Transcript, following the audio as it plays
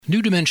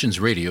New Dimensions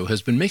Radio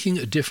has been making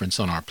a difference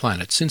on our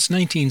planet since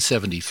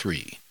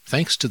 1973,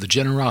 thanks to the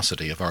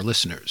generosity of our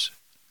listeners.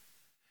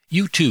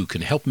 You too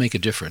can help make a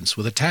difference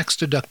with a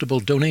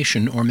tax-deductible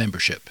donation or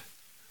membership.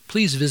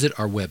 Please visit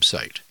our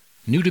website,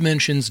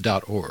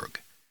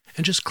 newdimensions.org,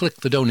 and just click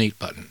the Donate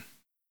button.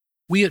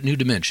 We at New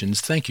Dimensions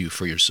thank you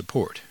for your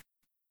support.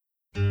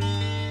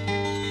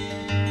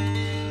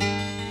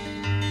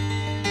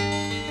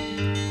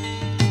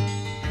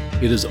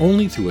 It is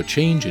only through a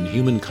change in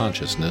human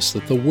consciousness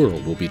that the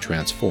world will be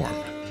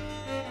transformed.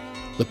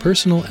 The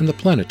personal and the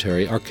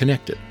planetary are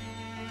connected.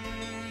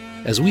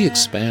 As we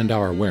expand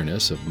our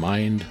awareness of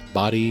mind,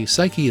 body,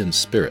 psyche, and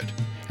spirit,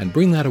 and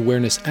bring that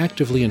awareness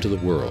actively into the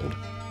world,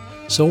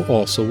 so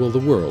also will the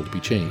world be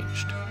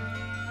changed.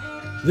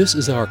 This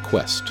is our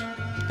quest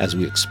as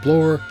we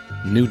explore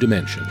new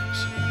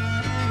dimensions.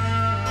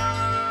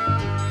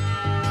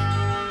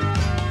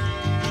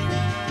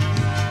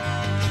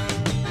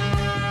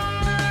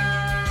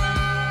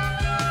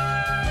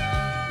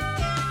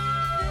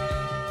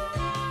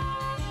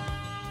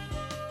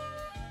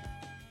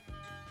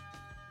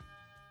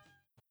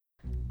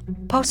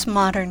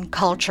 Postmodern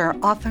culture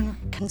often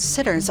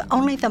considers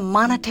only the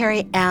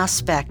monetary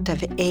aspect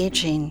of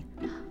aging.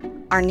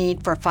 Our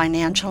need for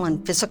financial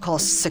and physical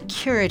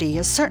security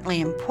is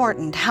certainly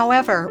important.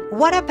 However,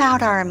 what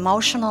about our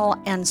emotional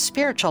and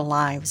spiritual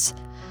lives?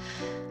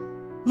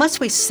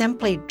 Must we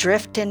simply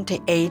drift into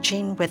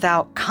aging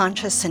without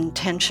conscious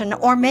intention,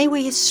 or may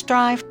we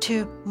strive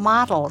to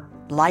model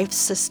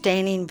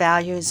life-sustaining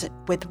values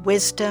with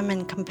wisdom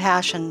and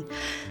compassion,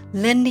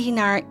 lending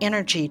our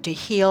energy to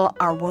heal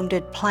our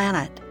wounded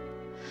planet?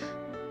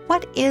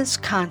 What is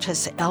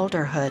conscious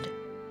elderhood?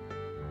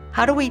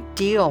 How do we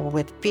deal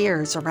with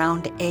fears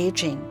around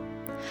aging?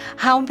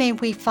 How may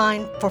we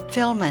find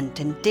fulfillment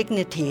and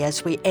dignity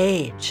as we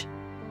age?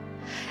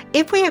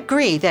 If we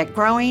agree that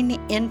growing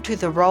into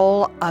the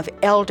role of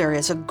elder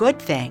is a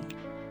good thing,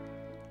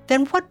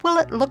 then what will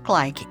it look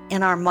like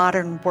in our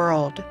modern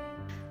world?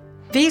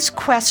 These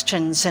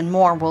questions and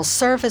more will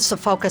serve as the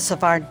focus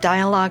of our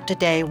dialogue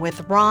today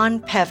with Ron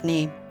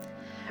Pevney.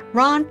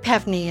 Ron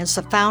Pevney is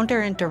the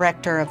founder and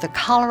director of the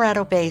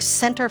Colorado-based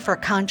Center for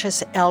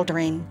Conscious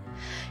Eldering.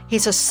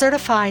 He's a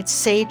certified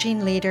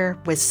Saging leader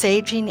with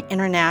Saging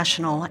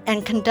International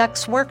and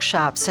conducts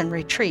workshops and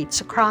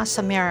retreats across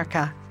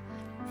America.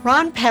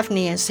 Ron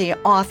Pevney is the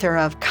author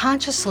of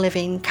Conscious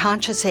Living,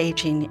 Conscious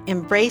Aging,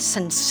 Embrace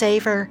and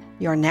Savor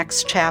Your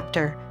Next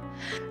Chapter.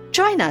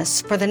 Join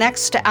us for the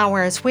next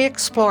hour as we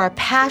explore a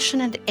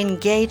passionate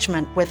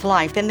engagement with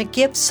life and the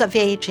gifts of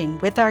aging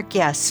with our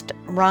guest,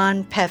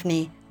 Ron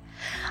Pevney.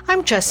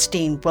 I'm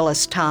Justine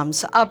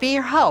Willis-Toms. I'll be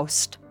your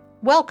host.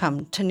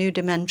 Welcome to New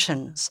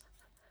Dimensions.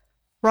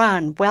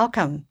 Ron,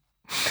 welcome.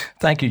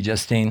 Thank you,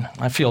 Justine.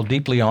 I feel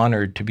deeply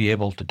honored to be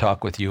able to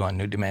talk with you on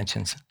New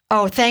Dimensions.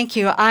 Oh, thank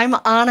you. I'm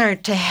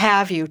honored to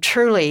have you,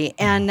 truly.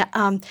 And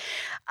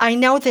I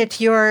know that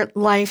your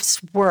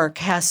life's work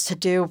has to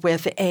do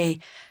with a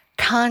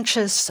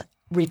conscious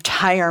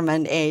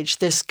retirement age,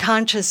 this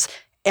conscious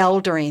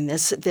eldering,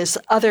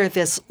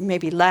 this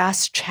maybe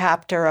last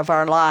chapter of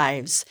our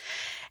lives.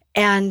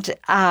 And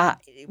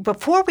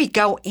before we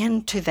go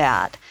into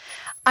that,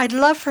 I'd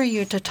love for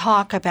you to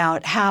talk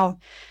about how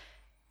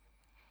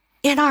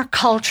in our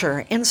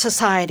culture, in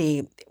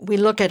society, we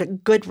look at a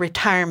good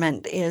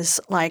retirement is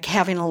like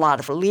having a lot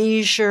of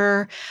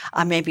leisure,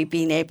 maybe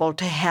being able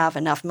to have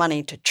enough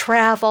money to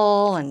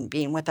travel and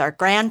being with our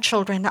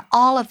grandchildren.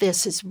 All of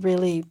this is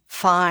really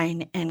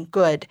fine and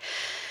good.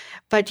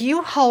 But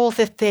you hold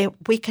that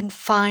we can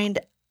find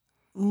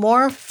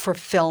more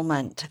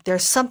fulfillment.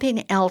 There's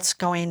something else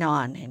going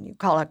on, and you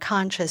call it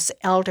conscious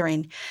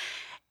eldering.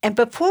 And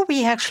before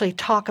we actually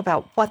talk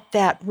about what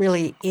that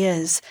really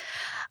is,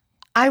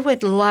 I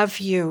would love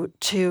you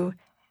to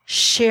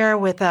share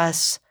with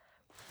us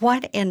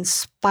what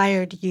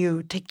inspired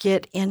you to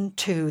get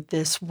into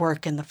this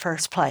work in the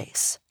first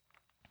place.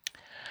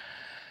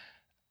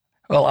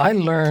 Well, I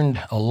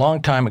learned a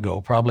long time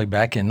ago, probably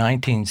back in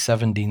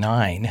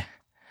 1979,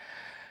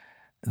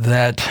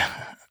 that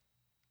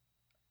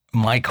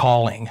my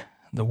calling,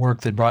 the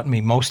work that brought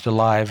me most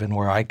alive and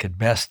where I could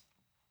best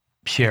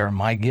share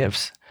my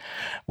gifts,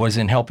 was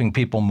in helping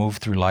people move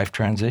through life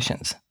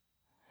transitions.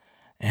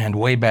 And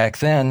way back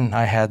then,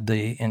 I had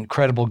the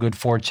incredible good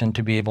fortune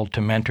to be able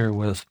to mentor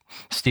with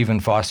Stephen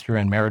Foster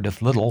and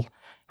Meredith Little,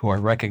 who are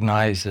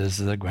recognized as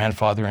the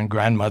grandfather and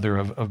grandmother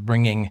of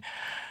bringing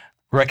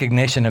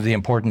recognition of the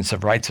importance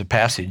of rites of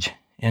passage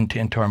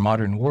into our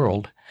modern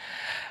world.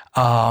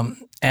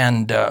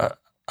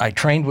 I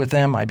trained with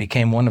them. I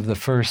became one of the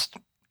first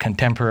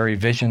contemporary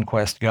Vision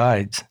Quest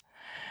guides.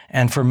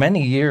 And for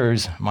many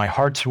years, my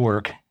heart's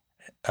work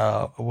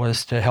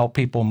was to help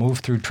people move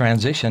through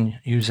transition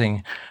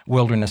using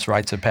wilderness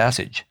rites of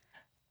passage.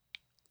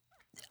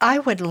 I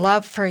would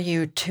love for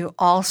you to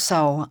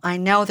also, I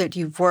know that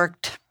you've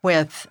worked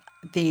with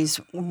these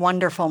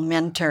wonderful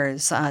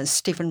mentors,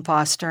 Stephen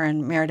Foster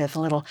and Meredith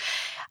Little,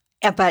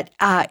 but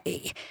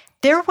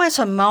there was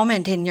a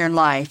moment in your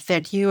life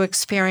that you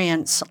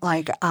experienced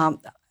like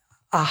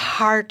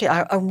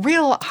a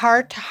real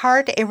heart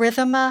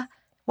arrhythmia.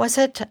 Was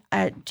it?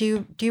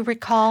 Do you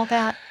recall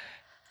that?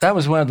 That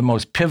was one of the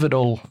most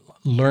pivotal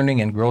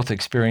learning and growth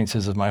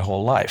experiences of my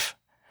whole life.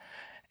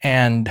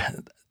 And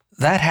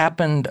that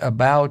happened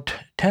about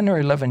 10 or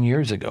 11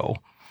 years ago.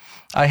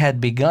 I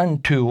had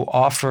begun to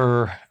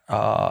offer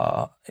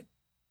a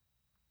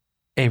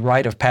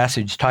rite of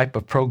passage type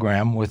of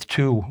program with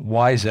two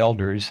wise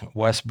elders,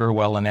 Wes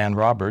Burwell and Ann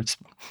Roberts,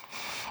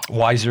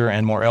 wiser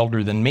and more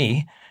elder than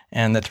me.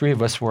 And the three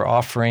of us were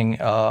offering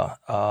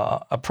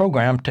a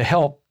program to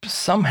help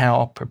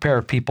somehow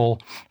prepare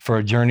people for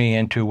a journey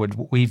into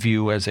what we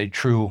view as a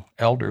true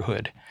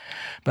elderhood.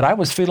 But I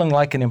was feeling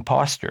like an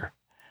imposter.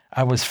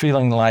 I was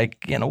feeling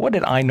like, what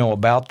did I know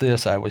about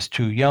this? I was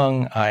too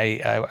young.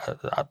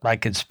 I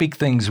could speak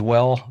things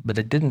well, but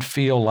it didn't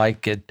feel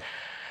like it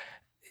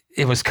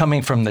was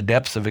coming from the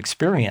depths of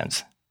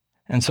experience.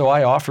 And so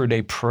I offered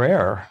a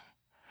prayer.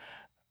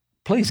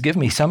 Please give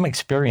me some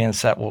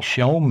experience that will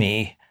show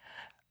me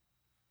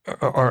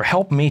or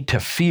help me to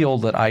feel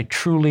that I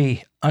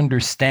truly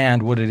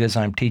understand what it is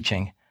I'm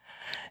teaching.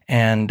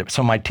 And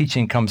so my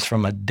teaching comes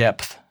from a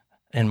depth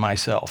in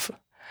myself.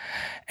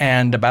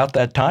 And about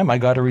that time, I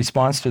got a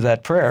response to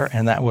that prayer,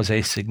 and that was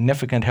a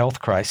significant health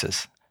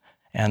crisis.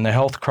 And the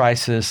health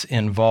crisis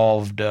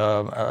involved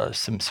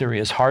some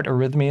serious heart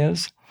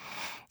arrhythmias,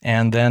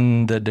 and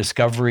then the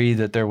discovery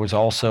that there was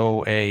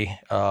also a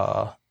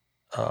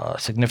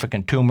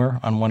significant tumor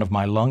on one of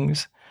my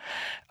lungs.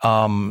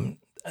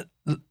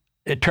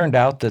 It turned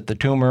out that the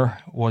tumor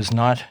was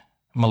not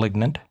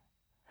malignant.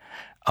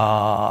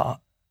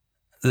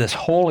 This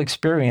whole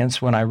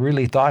experience, when I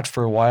really thought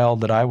for a while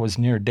that I was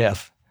near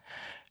death,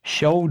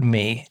 showed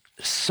me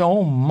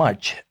so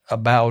much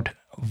about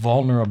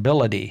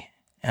vulnerability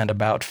and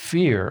about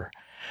fear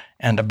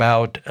and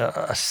about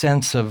a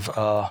sense of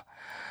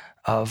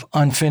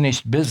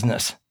unfinished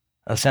business,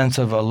 a sense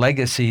of a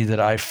legacy that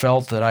I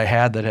felt that I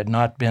had that had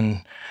not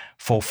been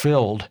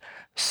fulfilled.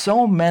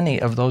 So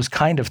many of those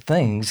kind of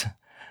things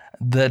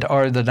that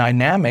are the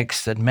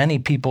dynamics that many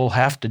people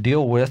have to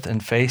deal with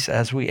and face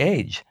as we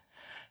age.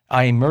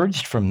 I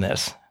emerged from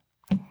this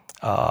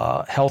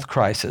health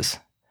crisis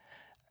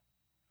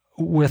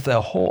with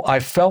I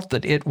felt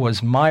that it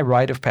was my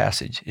rite of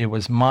passage. It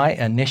was my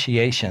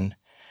initiation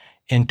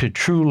into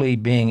truly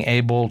being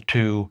able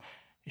to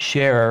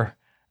share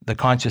the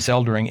conscious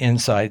eldering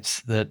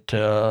insights that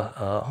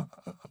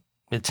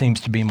it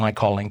seems to be my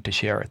calling to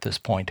share at this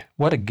point.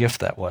 What a gift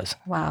that was.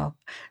 Wow.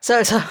 So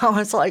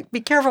it's like,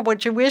 be careful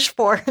what you wish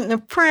for in the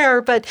prayer,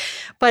 but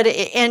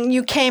and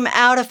you came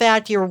out of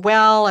that, you're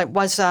well. It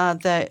was a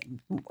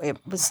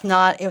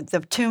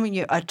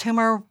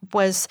tumor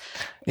was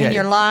in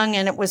your lung,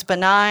 and it was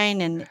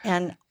benign,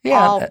 and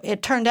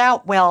it turned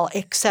out well,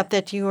 except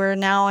that you are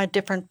now a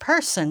different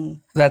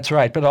person. That's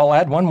right. But I'll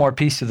add one more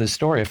piece to the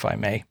story, if I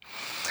may.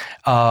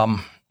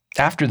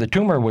 After the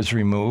tumor was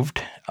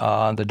removed,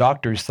 the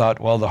doctors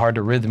thought, well, the heart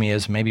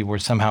arrhythmias maybe were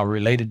somehow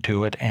related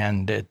to it,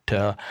 and it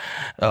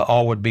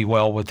all would be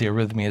well with the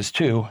arrhythmias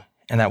too.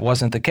 And that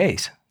wasn't the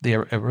case. The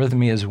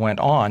arrhythmias went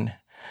on.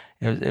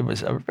 It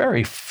was a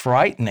very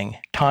frightening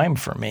time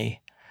for me.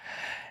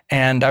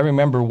 And I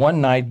remember one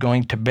night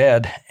going to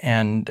bed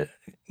and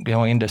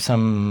going into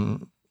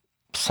some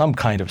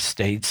kind of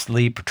state,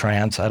 sleep,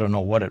 trance, I don't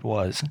know what it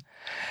was.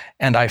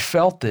 And I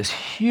felt this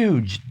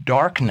huge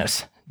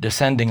darkness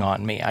descending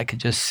on me. I could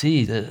just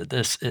see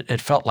this.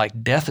 It felt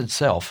like death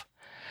itself.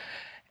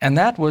 And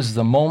that was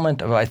the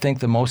moment of, I think,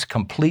 the most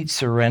complete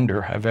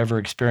surrender I've ever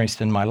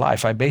experienced in my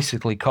life. I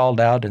basically called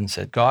out and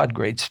said, God,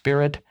 Great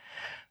Spirit,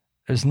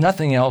 there's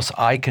nothing else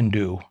I can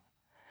do.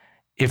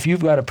 If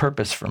you've got a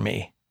purpose for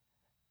me,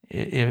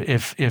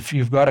 if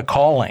you've got a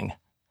calling,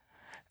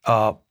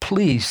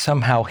 please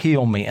somehow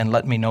heal me and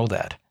let me know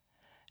that.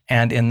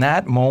 And in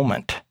that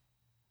moment,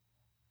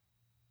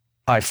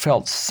 I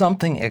felt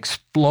something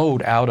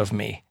explode out of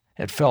me.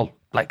 It felt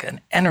like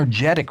an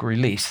energetic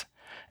release.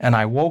 And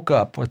I woke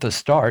up with a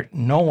start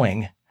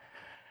knowing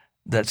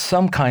that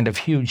some kind of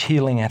huge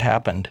healing had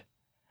happened.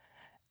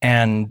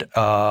 And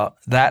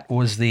that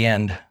was the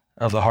end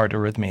of the heart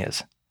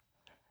arrhythmias.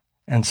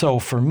 And so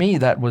for me,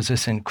 that was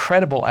this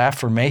incredible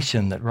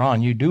affirmation that,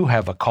 Ron, you do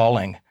have a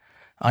calling.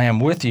 I am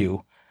with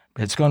you.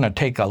 It's going to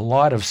take a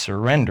lot of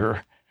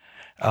surrender,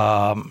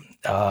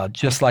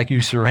 just like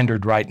you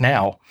surrendered right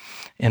now,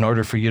 in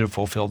order for you to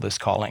fulfill this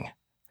calling.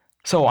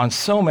 So on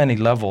so many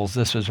levels,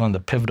 this was one of the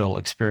pivotal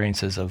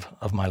experiences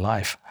of my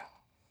life.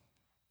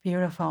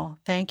 Beautiful.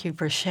 Thank you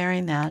for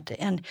sharing that.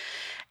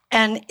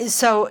 And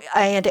so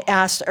I had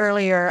asked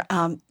earlier,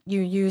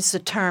 you used the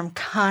term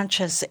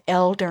conscious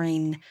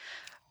eldering.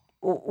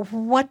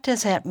 What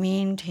does that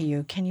mean to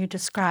you? Can you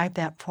describe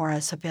that for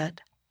us a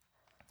bit?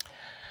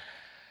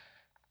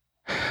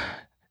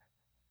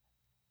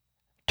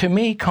 To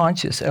me,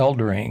 conscious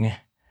eldering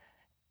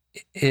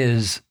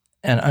is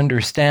an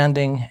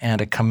understanding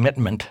and a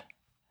commitment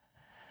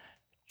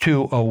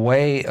to a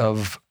way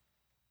of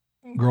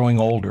growing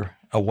older,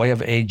 a way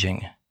of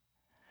aging,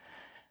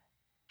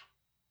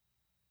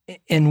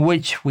 in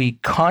which we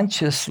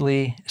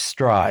consciously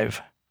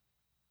strive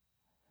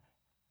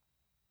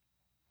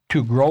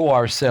to grow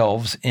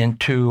ourselves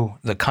into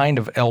the kind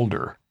of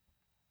elder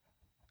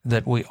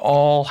that we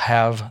all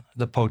have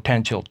the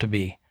potential to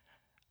be.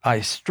 I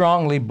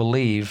strongly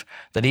believe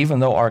that even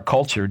though our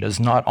culture does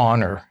not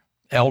honor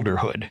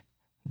elderhood,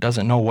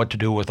 doesn't know what to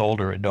do with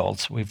older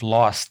adults, we've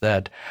lost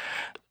that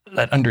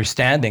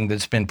understanding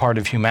that's been part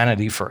of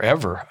humanity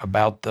forever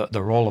about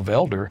the role of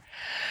elder.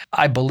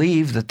 I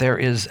believe that there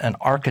is an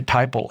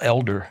archetypal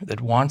elder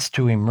that wants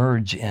to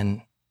emerge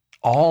in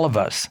all of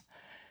us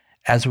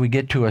as we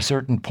get to a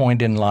certain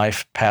point in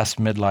life past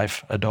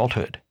midlife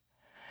adulthood.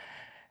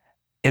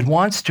 It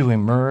wants to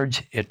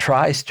emerge, it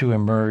tries to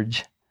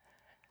emerge.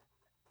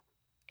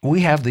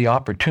 We have the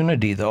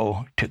opportunity,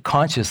 though, to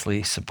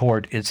consciously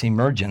support its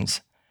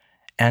emergence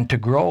and to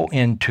grow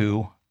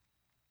into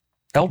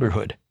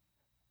elderhood.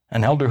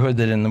 An elderhood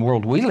that in the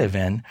world we live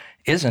in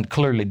isn't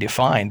clearly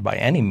defined by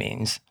any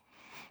means.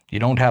 You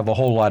don't have a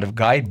whole lot of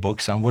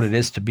guidebooks on what it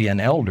is to be an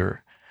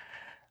elder,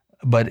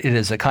 but it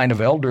is a kind of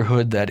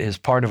elderhood that is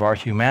part of our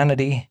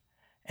humanity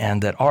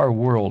and that our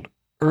world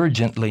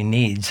urgently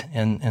needs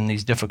in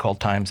these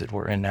difficult times that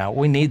we're in now.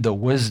 We need the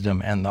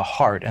wisdom and the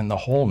heart and the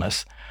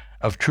wholeness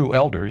of true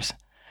elders,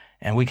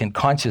 and we can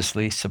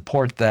consciously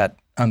support that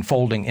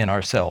unfolding in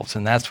ourselves,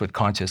 and that's what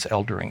conscious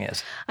eldering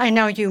is. I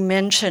know you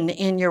mentioned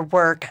in your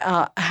work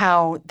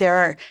how there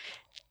are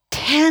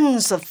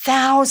tens of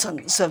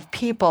thousands of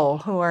people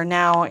who are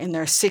now in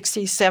their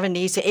 60s,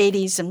 70s,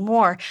 80s, and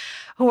more,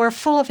 who are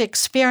full of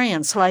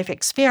experience, life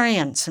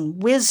experience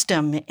and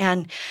wisdom.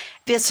 And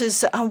this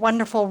is a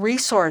wonderful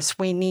resource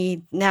we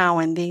need now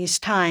in these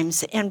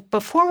times. And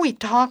before we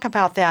talk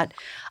about that,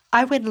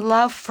 I would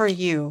love for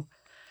you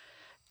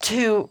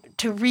to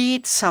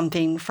read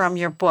something from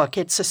your book.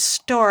 It's a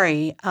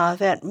story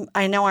that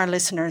I know our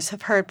listeners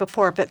have heard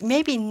before, but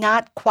maybe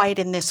not quite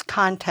in this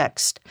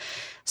context.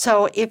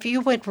 So if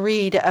you would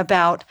read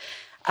about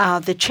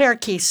the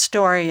Cherokee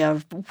story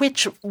of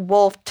which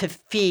wolf to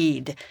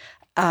feed,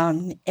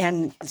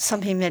 and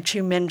something that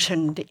you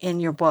mentioned in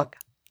your book.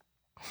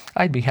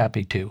 I'd be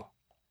happy to.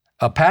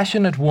 A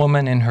passionate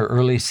woman in her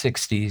early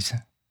 60s,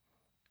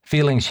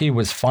 feeling she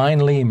was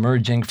finally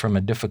emerging from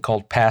a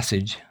difficult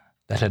passage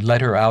that had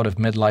led her out of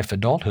midlife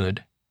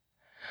adulthood,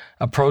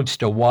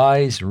 approached a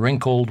wise,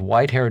 wrinkled,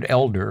 white-haired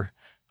elder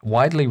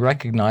widely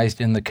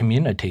recognized in the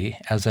community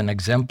as an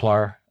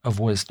exemplar of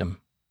wisdom.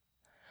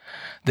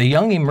 The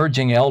young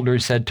emerging elder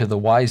said to the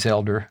wise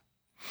elder,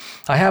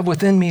 "I have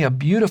within me a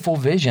beautiful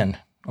vision,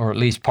 or at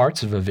least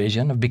parts of a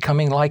vision, of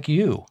becoming like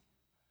you.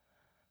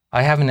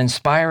 I have an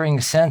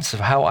inspiring sense of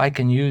how I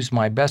can use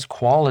my best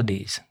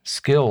qualities,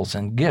 skills,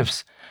 and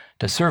gifts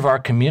to serve our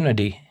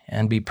community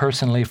and be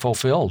personally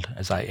fulfilled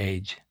as I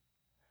age.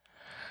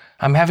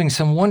 I'm having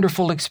some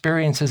wonderful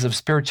experiences of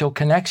spiritual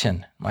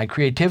connection. My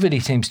creativity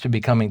seems to be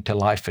coming to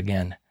life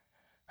again.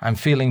 I'm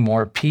feeling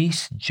more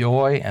peace,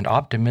 joy, and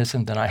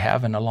optimism than I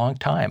have in a long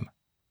time.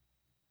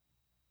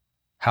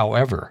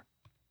 However,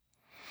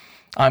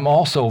 I'm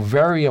also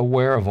very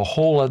aware of a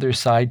whole other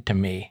side to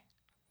me.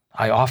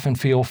 I often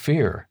feel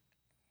fear.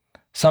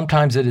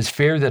 Sometimes it is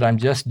fear that I'm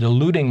just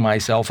deluding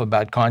myself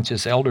about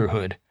conscious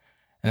elderhood,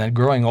 and that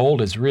growing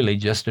old is really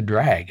just a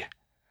drag.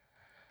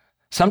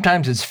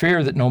 Sometimes it's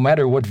fear that no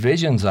matter what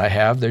visions I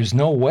have, there's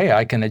no way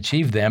I can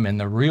achieve them in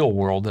the real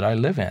world that I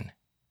live in.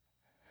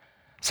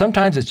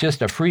 Sometimes it's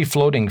just a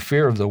free-floating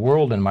fear of the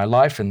world and my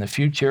life in the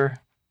future.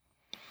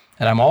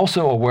 And I'm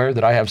also aware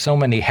that I have so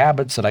many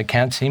habits that I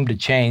can't seem to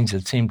change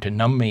that seem to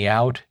numb me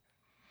out.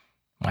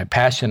 My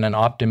passion and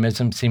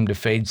optimism seem to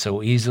fade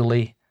so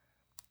easily,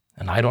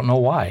 and I don't know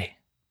why.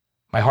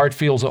 My heart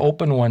feels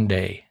open one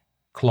day,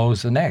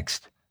 closed the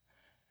next.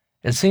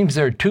 It seems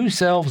there are two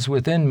selves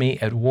within me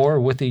at war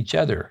with each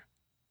other.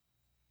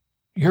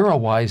 You're a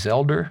wise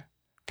elder.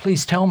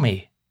 Please tell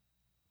me,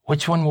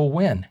 which one will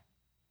win?"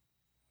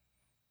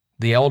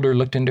 The elder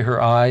looked into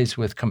her eyes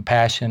with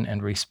compassion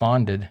and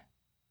responded,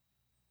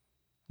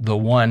 "The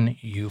one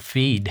you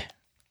feed."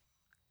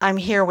 I'm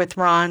here with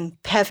Ron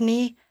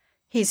Pevney.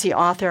 He's the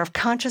author of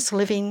Conscious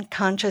Living,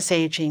 Conscious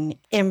Aging,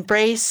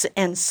 Embrace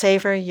and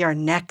Savor Your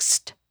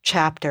Next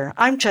Chapter.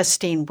 I'm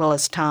Justine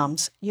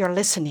Willis-Toms. You're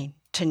listening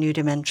to New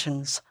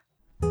Dimensions.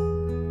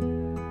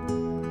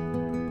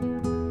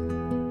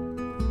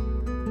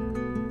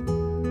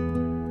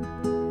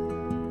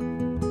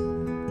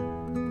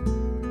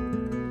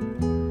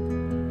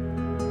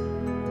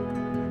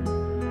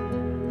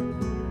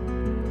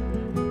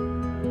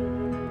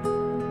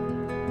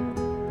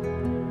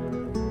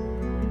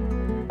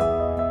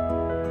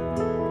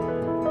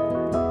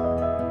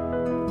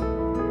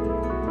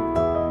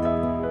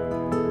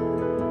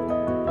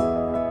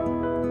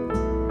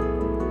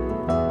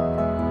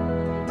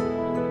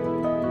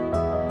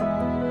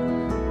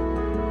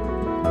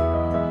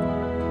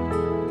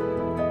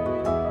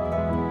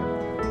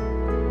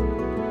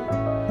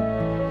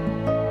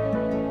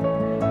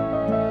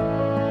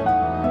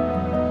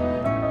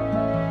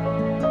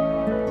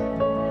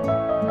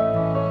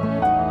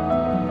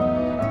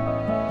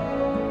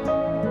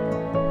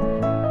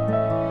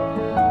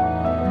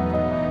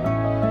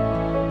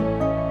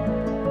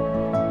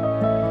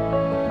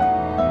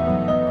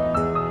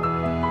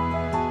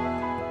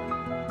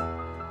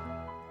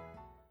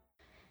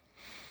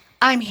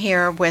 I'm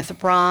here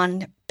with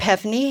Ron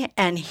Pevney,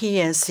 and he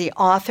is the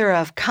author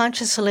of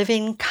Conscious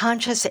Living,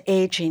 Conscious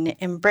Aging,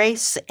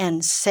 Embrace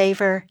and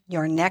Savor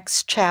Your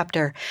Next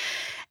Chapter.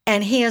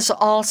 And he is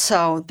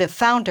also the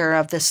founder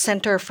of the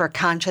Center for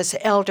Conscious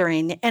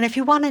Eldering. And if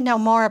you want to know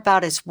more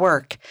about his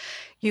work,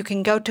 you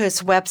can go to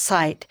his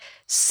website,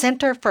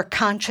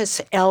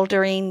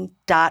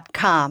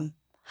 centerforconsciouseldering.com,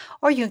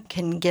 or you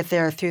can get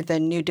there through the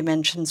New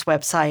Dimensions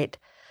website,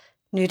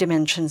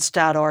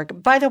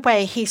 newdimensions.org. By the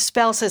way, he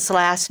spells his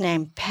last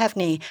name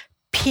Pevney,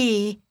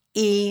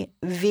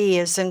 P-E-V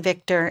as in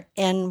Victor,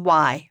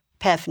 N-Y,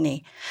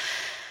 Pevney.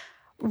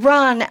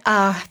 Ron,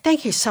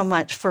 thank you so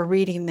much for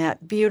reading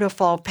that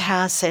beautiful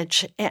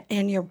passage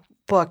in your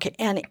book.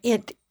 And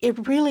it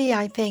really,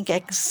 I think,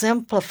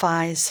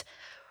 exemplifies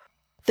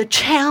the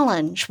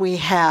challenge we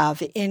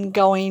have in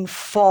going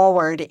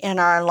forward in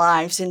our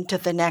lives into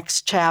the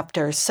next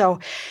chapter.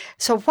 So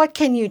what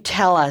can you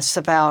tell us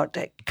about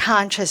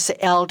conscious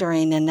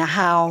eldering and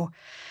how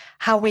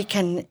we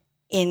can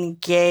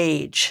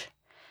engage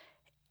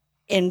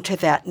into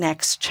that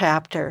next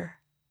chapter?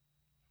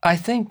 I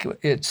think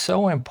it's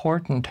so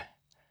important,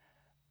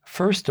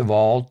 first of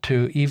all,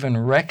 to even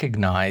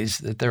recognize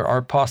that there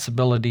are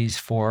possibilities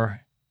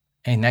for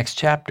a next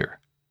chapter.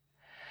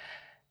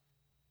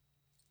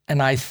 And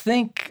I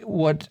think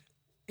what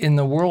in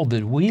the world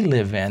that we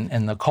live in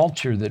and the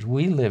culture that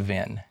we live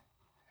in,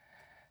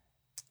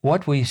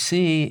 what we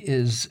see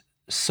is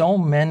so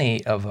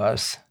many of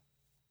us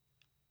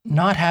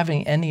not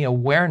having any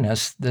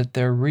awareness that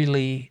there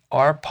really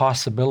are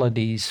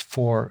possibilities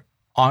for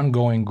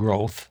ongoing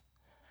growth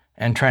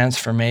and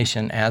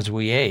transformation as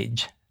we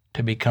age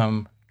to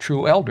become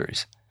true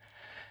elders.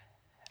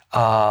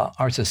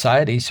 Our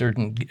society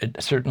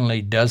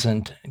certainly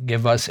doesn't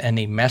give us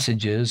any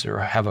messages or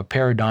have a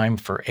paradigm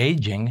for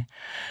aging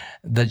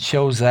that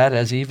shows that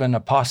as even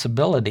a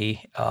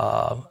possibility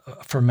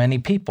for many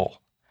people.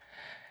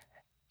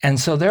 And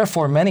so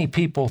therefore, many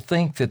people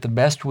think that the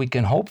best we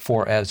can hope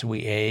for as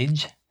we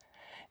age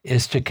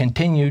is to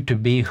continue to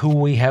be who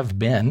we have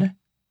been,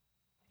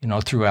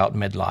 throughout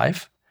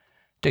midlife,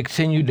 to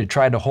continue to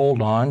try to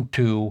hold on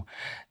to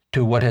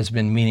what has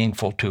been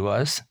meaningful to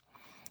us,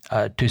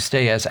 to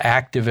stay as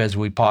active as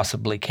we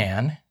possibly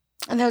can.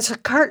 And there's a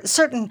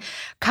certain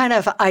kind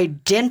of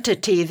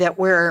identity that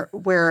we're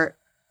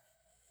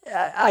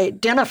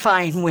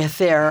identifying with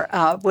there,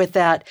 with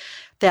that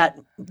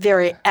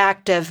very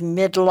active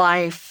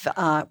midlife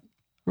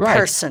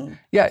person.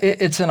 Yeah,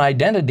 it's an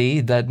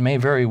identity that may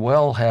very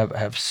well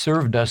have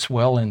served us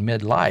well in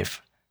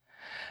midlife.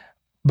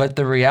 But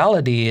the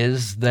reality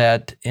is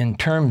that in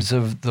terms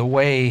of the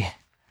way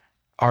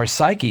our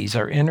psyches,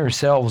 our inner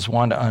selves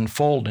want to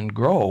unfold and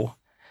grow,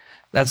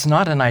 that's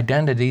not an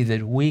identity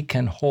that we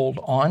can hold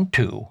on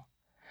to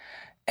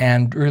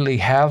and really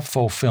have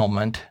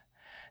fulfillment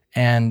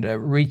and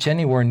reach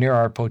anywhere near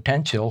our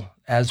potential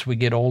as we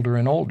get older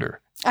and older.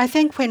 I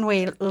think when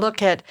we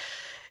look at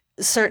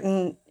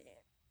certain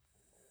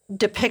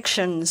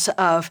depictions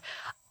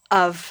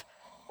of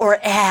or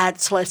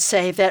ads, let's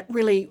say, that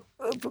really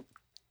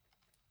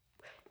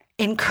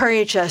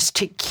encourage us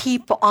to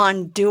keep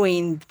on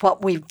doing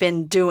what we've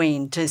been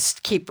doing, to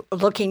keep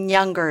looking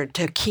younger,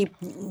 to keep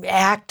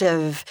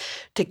active,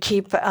 to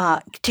keep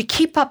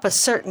up a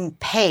certain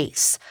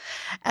pace.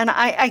 And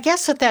I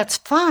guess that's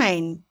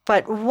fine,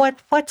 but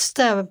what's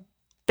the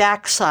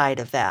backside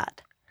of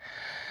that?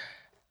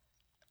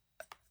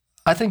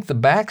 I think the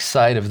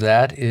backside of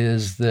that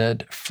is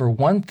that, for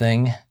one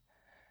thing,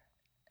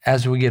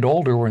 as we get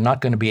older, we're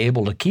not going to be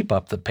able to keep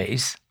up the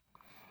pace.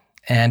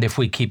 And if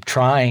we keep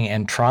trying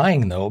and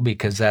trying, though,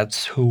 because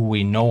that's who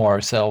we know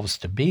ourselves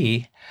to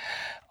be,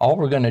 all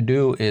we're going to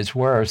do is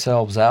wear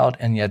ourselves out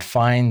and yet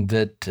find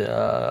that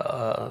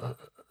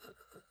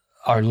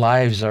our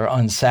lives are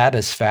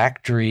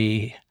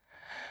unsatisfactory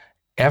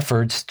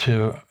efforts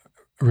to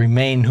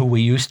remain who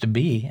we used to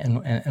be,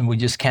 and we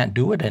just can't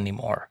do it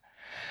anymore.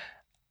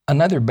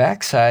 Another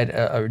backside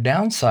or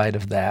downside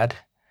of that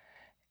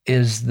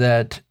is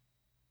that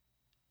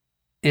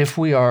if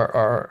we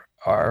are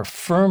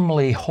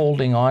firmly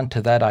holding on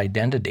to that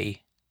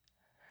identity,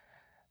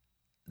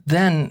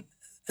 then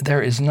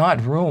there is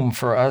not room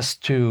for us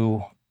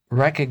to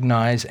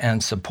recognize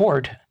and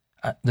support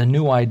the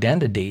new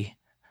identity,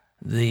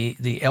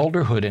 the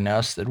elderhood in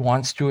us that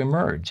wants to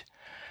emerge.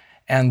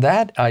 And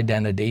that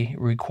identity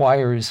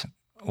requires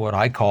what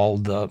I call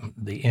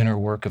the inner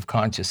work of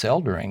conscious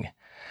eldering.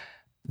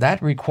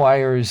 That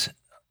requires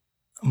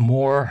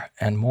more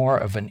and more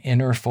of an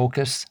inner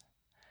focus,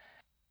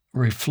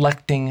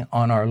 reflecting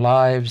on our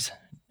lives,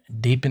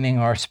 deepening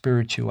our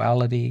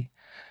spirituality,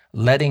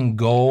 letting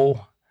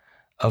go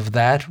of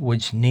that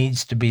which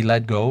needs to be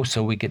let go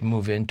so we can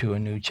move into a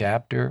new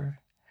chapter,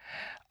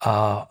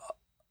 a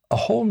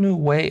whole new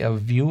way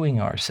of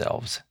viewing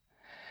ourselves.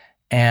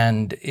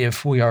 And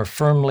if we are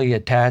firmly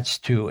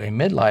attached to a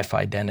midlife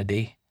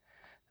identity,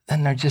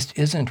 then there just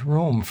isn't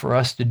room for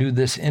us to do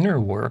this inner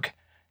work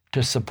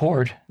to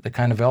support the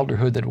kind of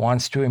elderhood that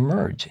wants to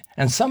emerge.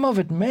 And some of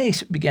it may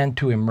begin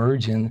to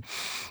emerge in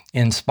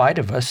spite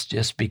of us,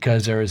 just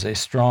because there is a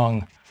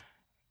strong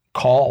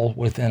call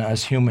within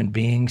us human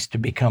beings to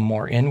become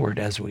more inward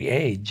as we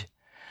age.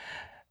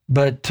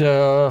 But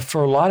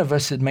for a lot of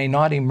us, it may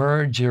not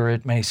emerge, or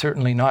it may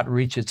certainly not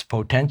reach its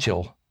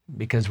potential,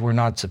 because we're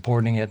not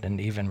supporting it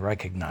and even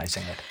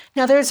recognizing it.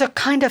 Now, there's a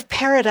kind of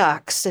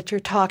paradox that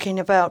you're talking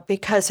about,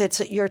 because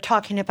you're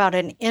talking about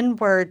an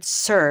inward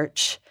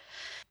search,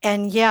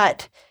 and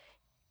yet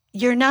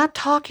you're not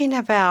talking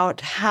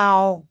about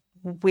how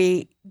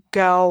we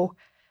go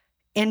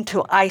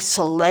into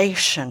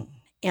isolation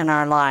in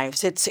our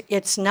lives.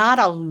 It's not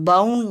a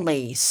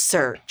lonely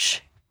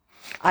search,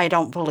 I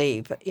don't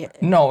believe.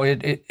 No,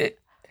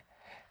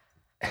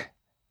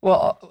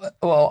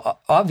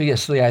 Well,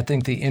 obviously, I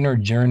think the inner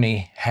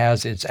journey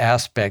has its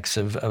aspects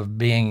of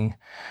being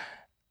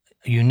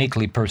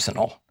uniquely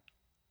personal.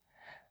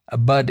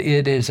 But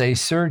it is a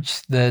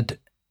search that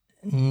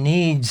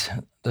needs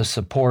the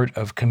support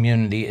of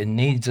community. It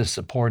needs the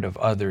support of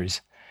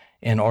others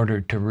in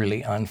order to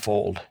really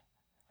unfold.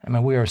 I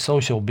mean, we are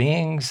social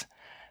beings.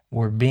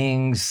 We're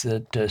beings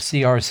that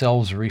see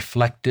ourselves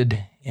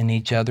reflected in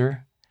each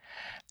other.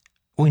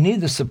 We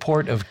need the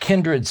support of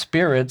kindred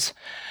spirits,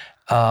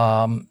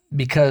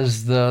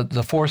 because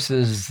the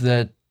forces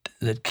that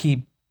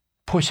keep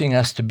pushing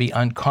us to be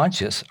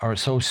unconscious are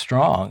so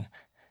strong,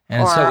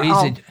 and it's so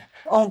easy.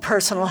 Own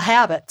personal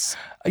habits.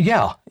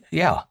 Yeah.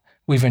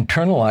 We've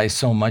internalized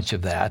so much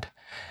of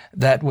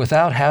that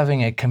without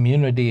having a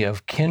community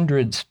of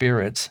kindred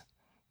spirits,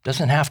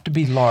 doesn't have to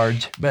be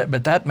large,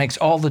 but that makes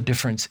all the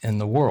difference in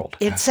the world.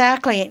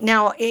 Exactly.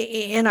 Now,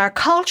 in our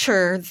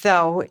culture,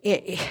 though,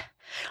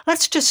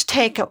 let's just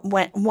take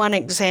one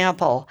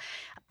example.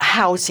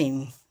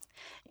 Housing.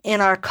 In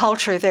our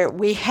culture,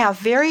 we have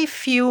very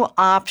few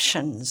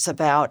options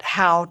about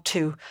how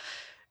to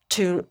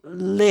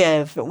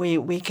live.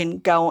 We can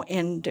go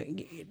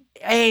into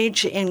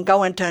age and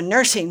go into a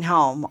nursing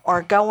home,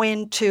 or go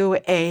into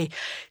a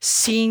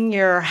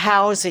senior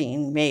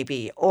housing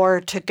maybe, or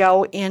to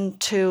go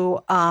into,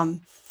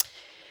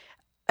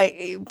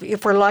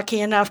 if we're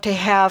lucky enough to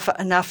have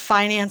enough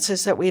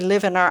finances that we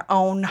live in our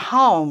own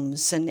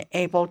homes and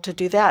able to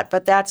do that,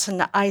 but that's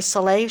an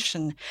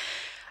isolation.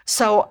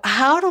 So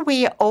how do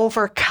we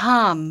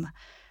overcome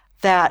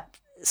that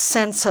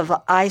sense of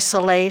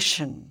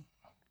isolation?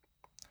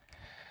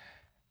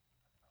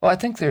 Well, I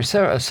think there's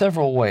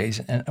several ways,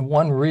 and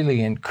one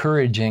really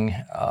encouraging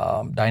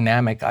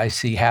dynamic I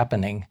see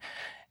happening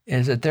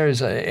is that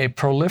there's a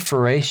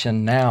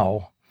proliferation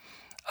now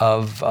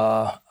of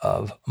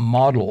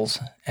models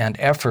and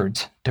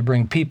efforts to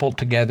bring people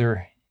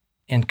together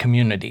in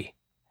community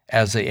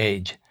as they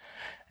age.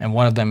 And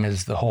one of them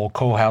is the whole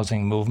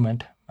co-housing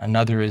movement.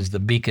 Another is the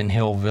Beacon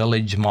Hill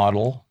Village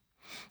model.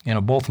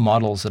 Both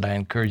models that I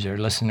encourage our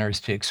listeners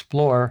to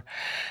explore.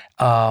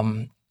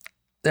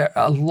 There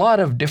are a lot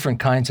of different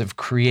kinds of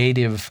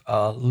creative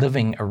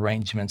living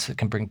arrangements that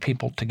can bring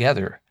people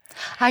together.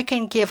 I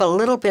can give a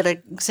little bit of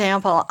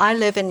example. I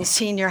live in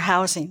senior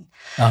housing.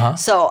 Uh-huh.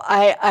 So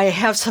I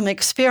have some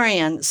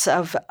experience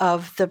of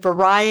the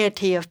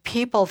variety of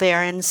people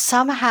there, and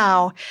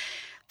somehow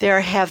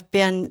there have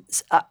been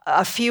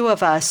a few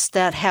of us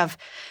that have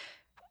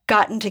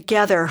gotten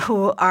together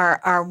who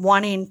are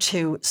wanting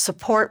to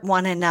support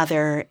one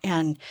another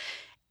and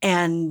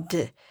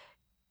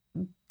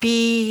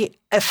be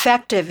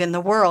effective in the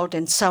world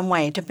in some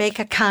way, to make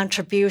a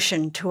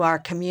contribution to our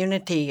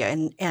community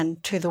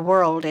and to the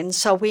world. And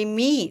so we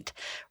meet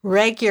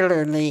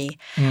regularly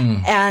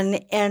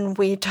and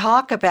we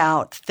talk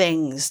about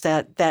things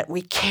that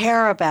we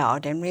care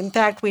about. And in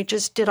fact, we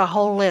just did a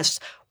whole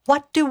list.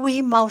 What do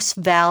we most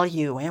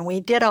value? And we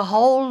did a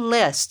whole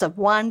list of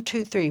 1,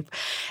 2, 3,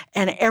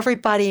 and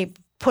everybody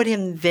put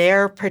in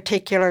their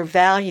particular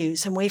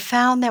values. And we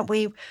found that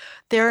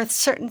there are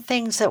certain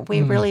things that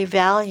we really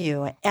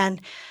value.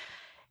 And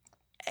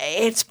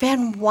it's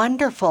been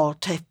wonderful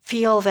to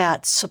feel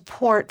that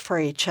support for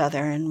each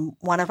other. And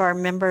one of our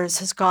members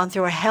has gone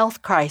through a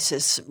health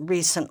crisis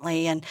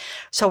recently, and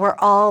so we're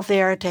all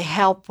there to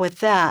help with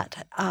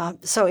that.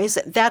 So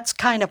that's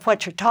kind of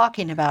what you're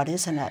talking about,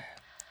 isn't it?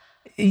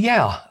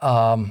 Yeah.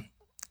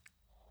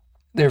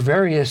 There are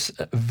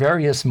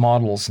various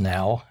models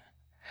now.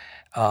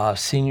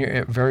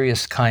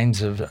 Various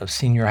kinds of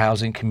senior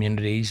housing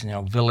communities,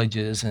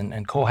 villages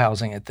and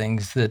co-housing and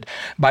things that,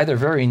 by their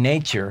very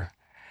nature,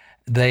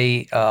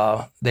 they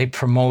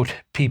promote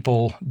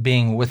people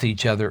being with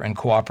each other and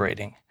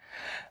cooperating.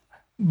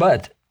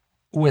 But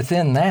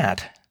within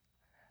that,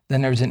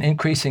 then there's an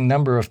increasing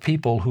number of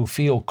people who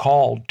feel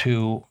called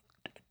to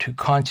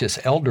conscious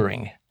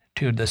eldering,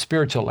 to the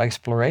spiritual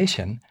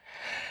exploration,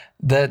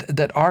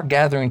 that are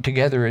gathering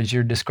together as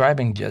you're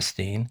describing,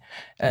 Justine,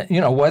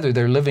 whether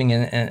they're living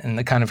in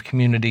the kind of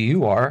community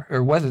you are,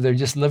 or whether they're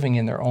just living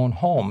in their own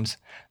homes.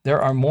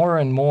 There are more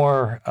and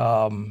more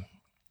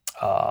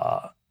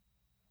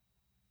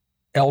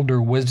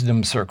elder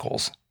wisdom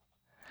circles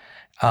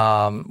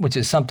which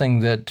is something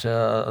that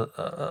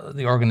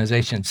the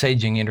organization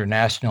Saging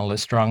International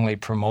is strongly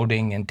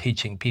promoting and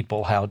teaching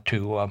people how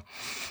to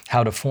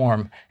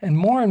form. And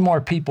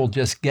more people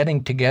just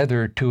getting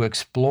together to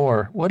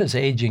explore, what does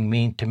aging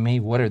mean to me?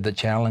 What are the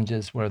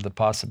challenges? What are the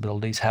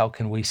possibilities? How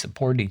can we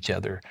support each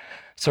other?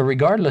 So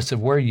regardless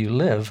of where you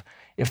live,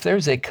 if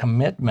there's a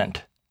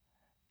commitment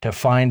to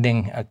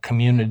finding a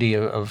community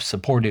of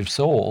supportive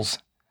souls,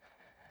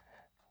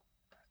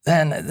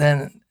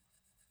 then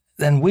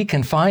we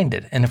can find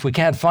it. And if we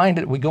can't find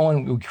it, we go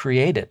and we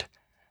create it.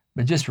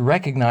 But just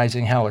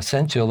recognizing how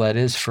essential that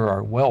is for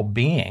our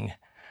well-being,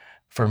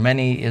 for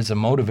many is a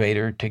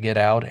motivator to get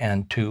out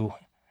and to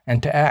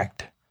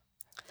act.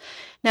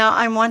 Now,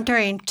 I'm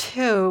wondering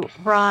too,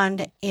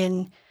 Ron,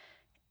 in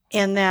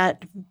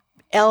that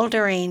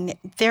eldering,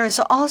 there's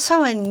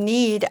also a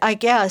need, I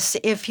guess,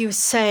 if you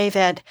say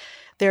that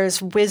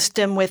there's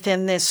wisdom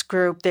within this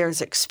group,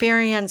 there's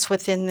experience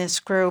within this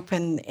group,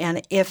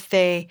 and if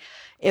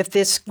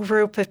this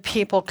group of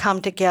people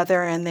come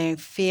together and they're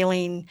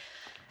feeling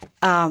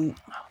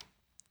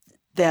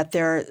that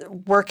they're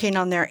working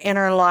on their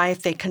inner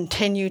life, they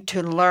continue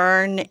to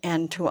learn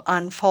and to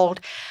unfold.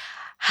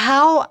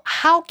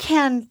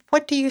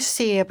 What do you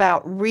see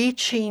about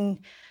reaching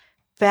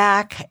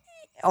back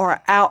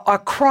or out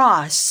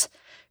across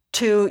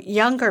to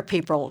younger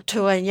people,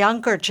 to a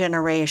younger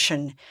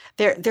generation?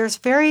 There's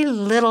very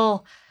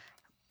little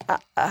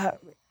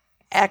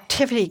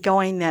activity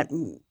going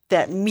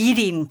that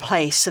meeting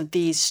place of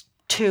these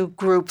two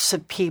groups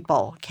of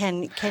people.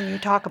 Can you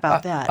talk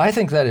about that? I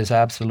think that is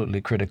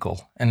absolutely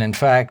critical. And in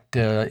fact,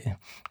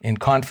 in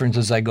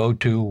conferences I go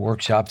to,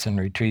 workshops and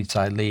retreats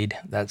I lead,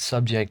 that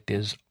subject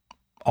is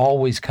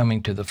always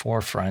coming to the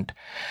forefront.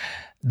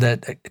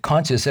 That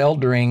conscious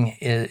eldering,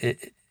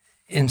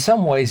 in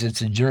some ways,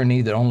 it's a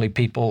journey that only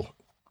people,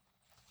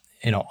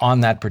 on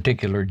that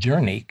particular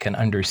journey can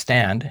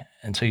understand.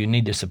 And so you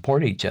need to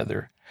support each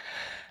other.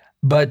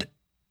 But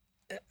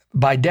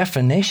by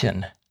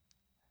definition,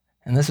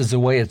 and this is the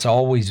way it's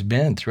always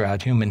been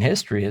throughout human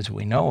history as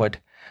we know it,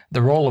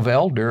 the role of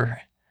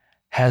elder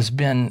has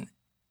been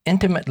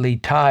intimately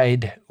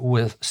tied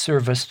with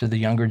service to the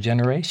younger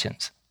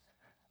generations,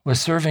 with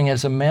serving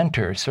as a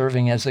mentor,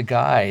 serving as a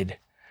guide,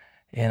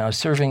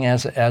 serving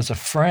as a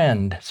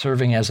friend,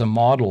 serving as a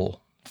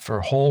model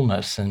for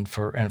wholeness and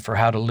for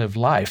how to live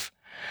life.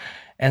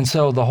 And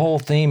so the whole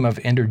theme of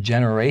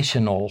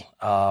intergenerational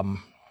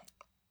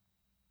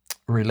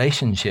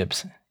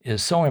relationships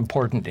is so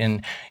important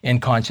in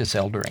conscious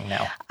eldering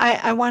now.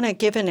 I want to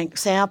give an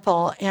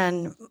example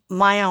in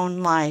my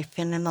own life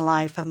and in the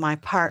life of my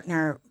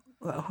partner,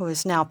 who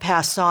is now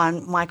passed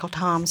on, Michael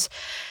Toms,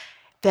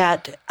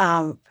 that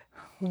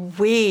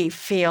we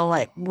feel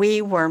like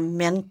we were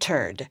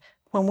mentored.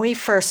 When we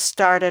first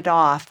started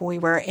off, we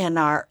were in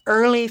our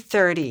early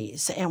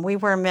 30s, and we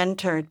were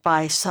mentored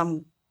by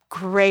some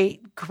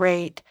great,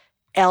 great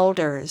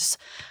elders.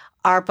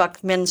 R.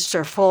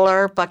 Buckminster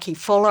Fuller, Bucky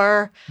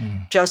Fuller,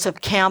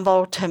 Joseph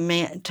Campbell, to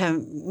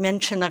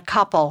mention a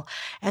couple.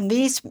 And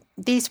these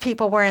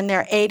people were in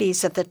their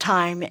 80s at the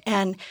time,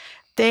 and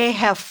they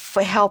have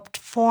helped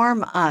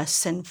form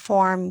us and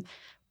form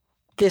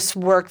this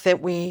work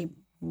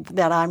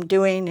that I'm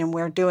doing and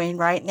we're doing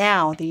right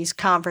now, these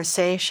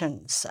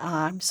conversations.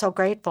 I'm so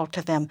grateful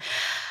to them.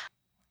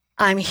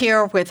 I'm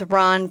here with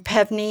Ron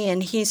Pevney,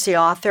 and he's the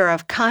author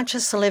of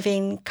Conscious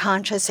Living,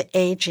 Conscious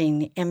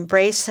Aging,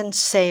 Embrace and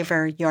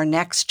Savor Your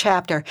Next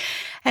Chapter.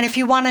 And if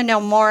you want to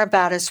know more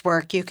about his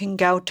work, you can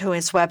go to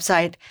his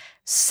website,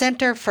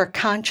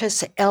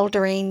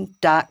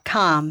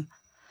 centerforconsciouseldering.com,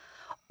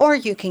 or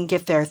you can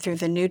get there through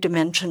the New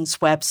Dimensions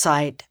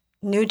website,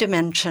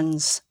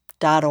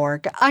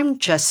 newdimensions.org. I'm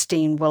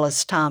Justine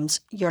Willis Toms.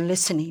 You're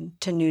listening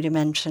to New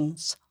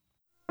Dimensions.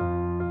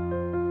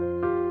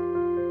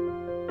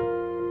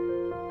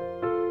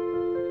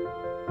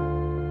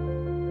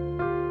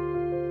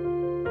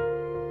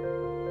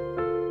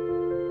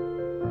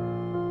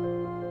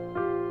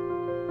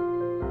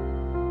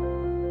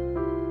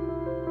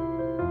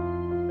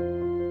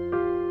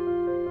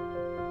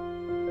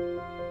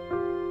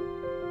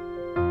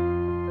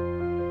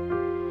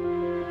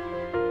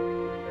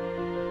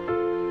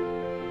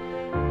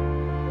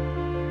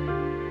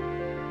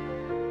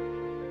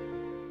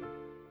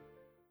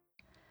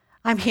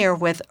 I'm here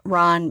with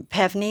Ron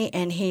Pevney,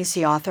 and he's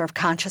the author of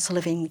Conscious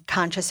Living,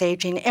 Conscious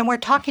Aging. And we're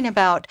talking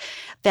about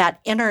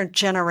that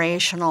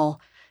intergenerational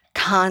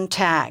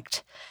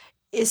contact.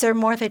 Is there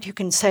more that you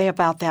can say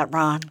about that,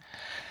 Ron?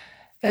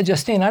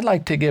 Justine, I'd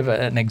like to give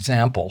an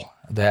example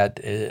that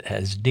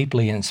has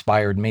deeply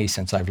inspired me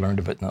since I've learned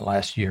of it in the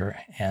last year.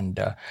 And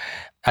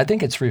I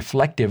think it's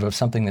reflective of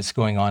something that's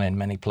going on in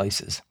many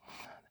places.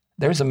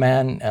 There's a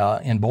man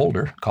in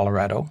Boulder,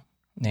 Colorado,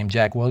 named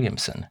Jack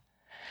Williamson.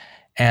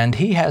 And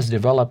he has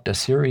developed a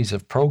series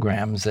of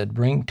programs that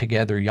bring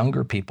together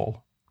younger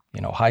people,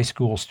 high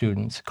school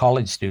students,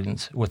 college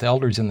students, with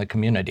elders in the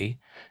community.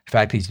 In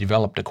fact, he's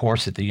developed a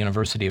course at the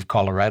University of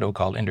Colorado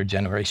called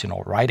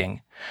Intergenerational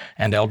Writing,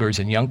 and elders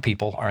and young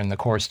people are in the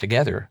course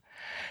together.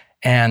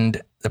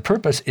 And the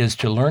purpose is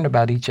to learn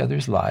about each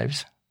other's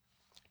lives,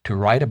 to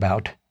write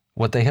about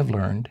what they have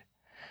learned,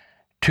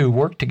 to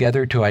work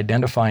together to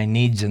identify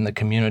needs in the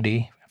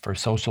community for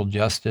social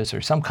justice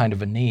or some kind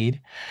of a need,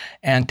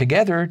 and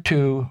together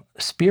to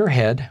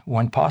spearhead,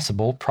 when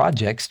possible,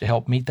 projects to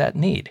help meet that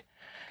need.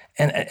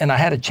 And I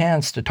had a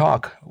chance to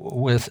talk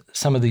with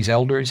some of these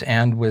elders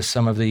and with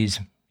some of these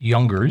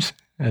youngers,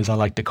 as I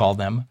like to call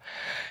them,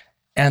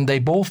 and they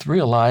both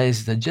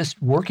realized that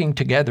just working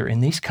together in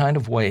these kind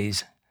of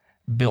ways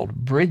built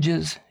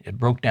bridges, it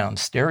broke down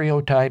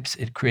stereotypes,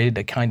 it created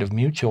a kind of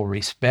mutual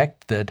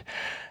respect that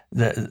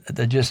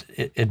just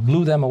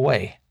blew them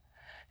away.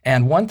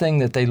 And one thing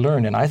that they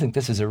learned, and I think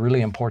this is a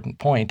really important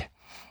point,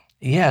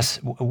 yes,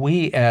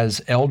 we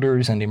as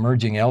elders and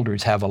emerging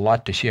elders have a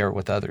lot to share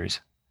with others.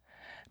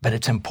 But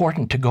it's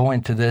important to go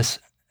into this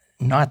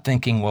not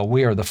thinking, well,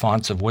 we are the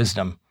fonts of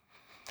wisdom.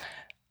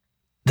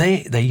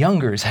 The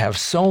youngers have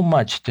so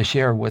much to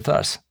share with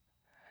us.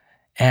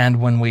 And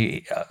when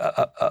we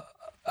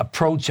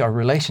approach our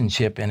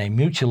relationship in a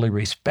mutually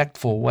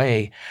respectful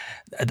way,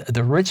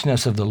 the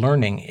richness of the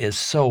learning is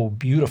so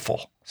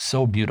beautiful,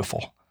 so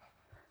beautiful.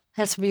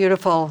 That's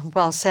beautiful.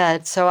 Well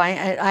said. So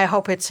I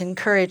hope it's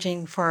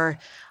encouraging for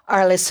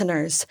our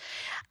listeners.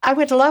 I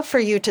would love for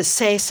you to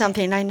say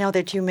something. I know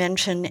that you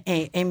mentioned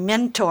a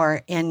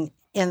mentor in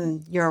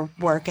your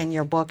work, in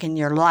your book, in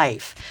your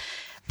life,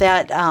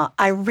 that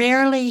I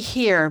rarely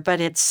hear, but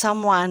it's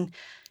someone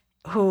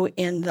who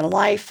in the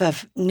life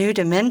of New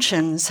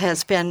Dimensions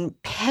has been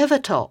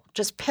pivotal,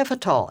 just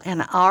pivotal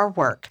in our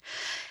work.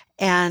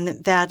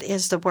 And that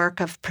is the work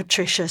of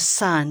Patricia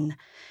Sun.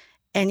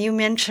 And you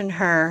mentioned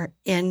her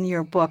in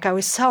your book. I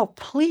was so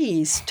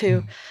pleased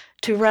to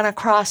run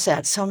across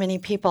that. So many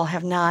people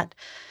have not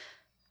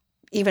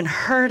even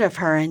heard of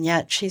her, and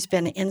yet she's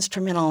been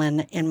instrumental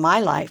in my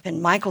life,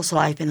 in Michael's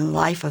life, in the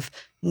life of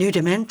New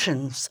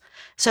Dimensions.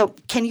 So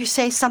can you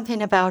say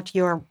something about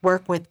your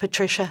work with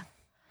Patricia?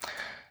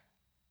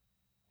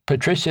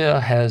 Patricia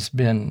has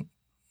been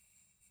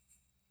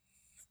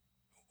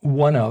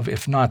one of,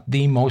 if not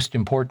the most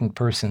important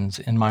persons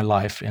in my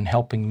life in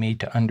helping me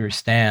to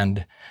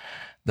understand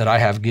that I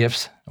have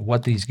gifts,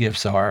 what these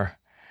gifts are,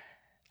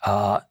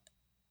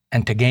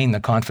 and to gain the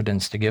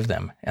confidence to give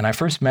them. And I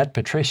first met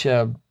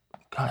Patricia,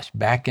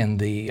 back in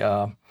the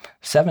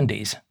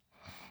 70s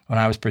when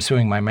I was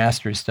pursuing my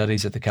master's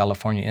studies at the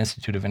California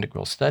Institute of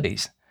Integral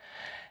Studies.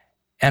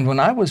 And when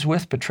I was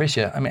with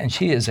Patricia, and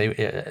she is,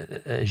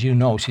 as you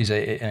know, she's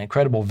an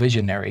incredible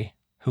visionary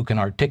who can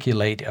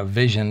articulate a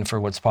vision for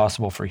what's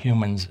possible for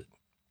humans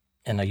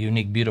in a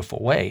unique,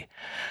 beautiful way.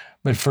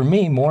 But for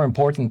me, more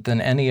important than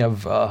any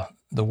of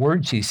the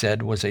words she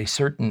said was a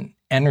certain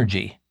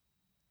energy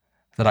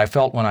that I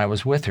felt when I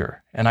was with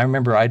her. And I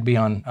remember I'd be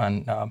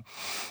on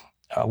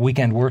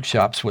weekend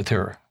workshops with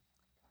her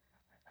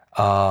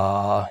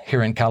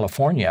here in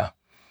California,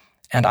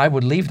 and I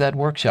would leave that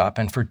workshop,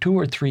 and for 2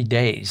 or 3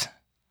 days,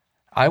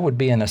 I would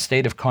be in a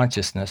state of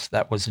consciousness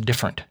that was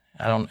different.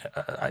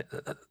 I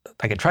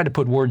could try to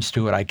put words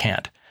to it, I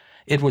can't.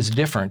 It was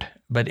different,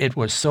 but it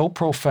was so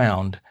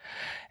profound.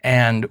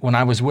 And when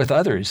I was with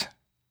others,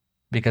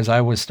 because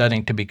I was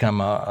studying to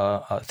become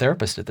a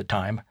therapist at the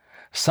time,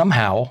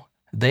 somehow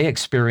they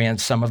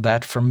experienced some of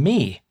that from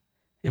me.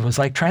 It was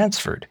like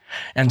transferred.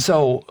 And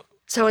so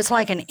it's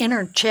like an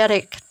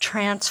energetic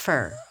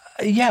transfer.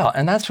 Yeah,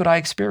 and that's what I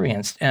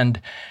experienced.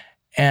 And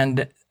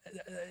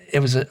it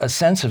was a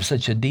sense of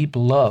such a deep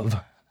love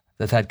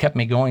that had kept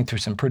me going through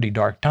some pretty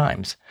dark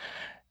times.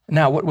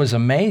 Now, what was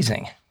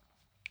amazing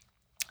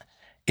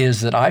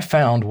is that I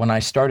found when I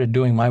started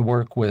doing my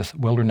work with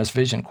Wilderness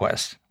Vision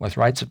Quest, with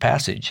Rites of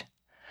Passage,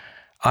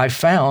 I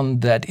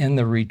found that in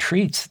the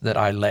retreats that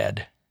I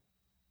led,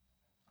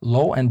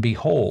 lo and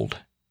behold,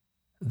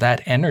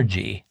 that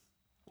energy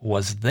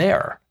was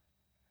there.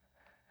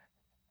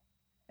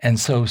 And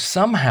so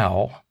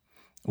somehow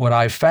what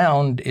I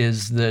found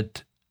is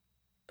that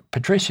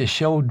Patricia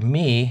showed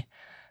me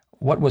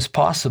what was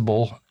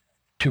possible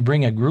to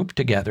bring a group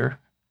together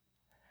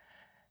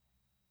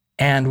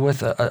and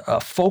with a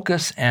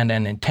focus and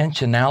an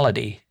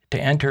intentionality to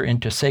enter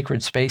into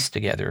sacred space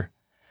together.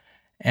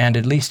 And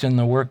at least in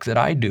the work that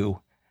I do,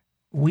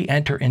 we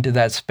enter into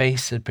that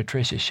space that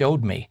Patricia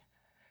showed me.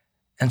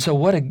 And so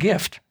what a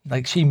gift.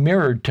 Like, she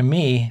mirrored to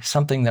me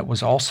something that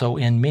was also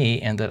in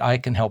me and that I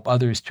can help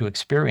others to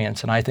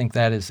experience. And I think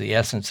that is the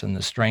essence and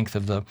the strength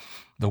of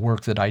the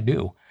work that I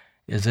do.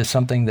 Is this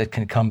something that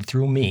can come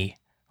through me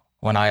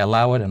when I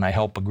allow it and I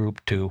help a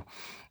group to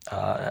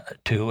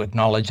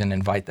acknowledge and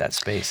invite that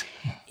space?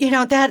 You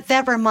know,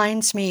 that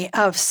reminds me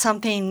of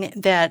something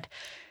that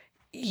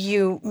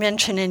you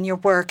mention in your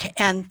work,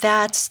 and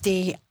that's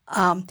the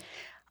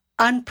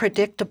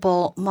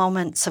unpredictable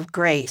moments of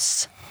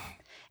grace.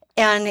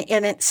 And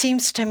it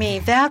seems to me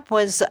that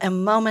was a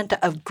moment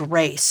of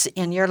grace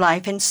in your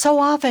life. And so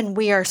often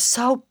we are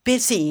so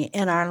busy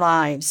in our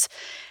lives,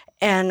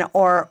 and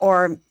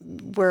or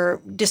we're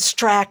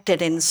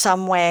distracted in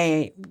some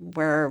way.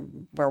 We're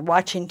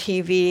watching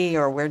TV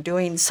or we're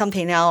doing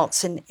something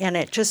else, and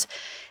it just,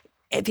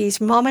 these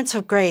moments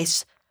of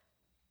grace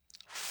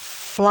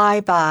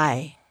fly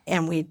by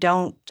and we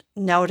don't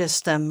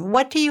notice them.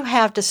 What do you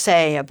have to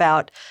say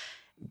about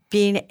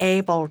being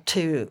able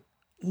to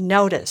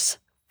notice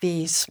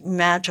these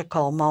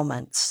magical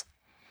moments?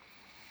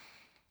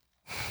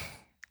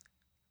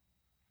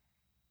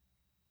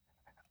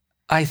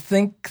 I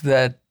think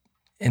that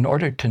in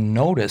order to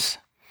notice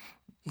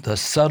the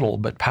subtle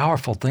but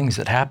powerful things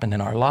that happen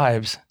in our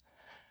lives,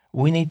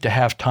 we need to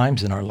have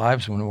times in our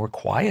lives when we're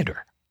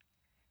quieter,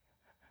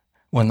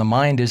 when the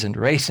mind isn't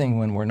racing,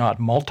 when we're not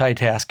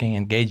multitasking,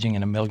 engaging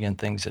in a million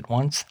things at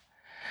once.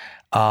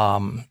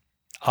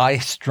 I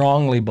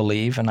strongly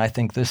believe, and I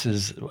think this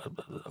is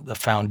the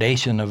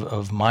foundation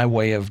of my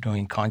way of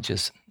doing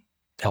conscious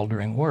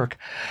eldering work,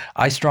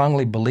 I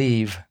strongly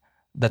believe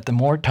that the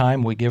more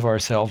time we give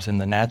ourselves in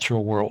the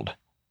natural world,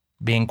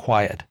 being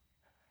quiet,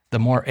 the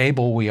more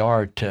able we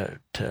are to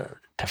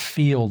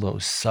feel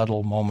those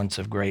subtle moments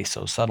of grace,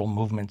 those subtle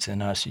movements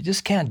in us. You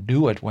just can't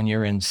do it when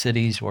you're in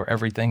cities where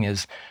everything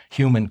is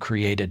human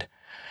created.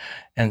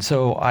 And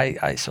so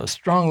I so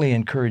strongly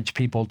encourage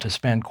people to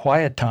spend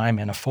quiet time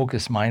in a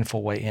focused,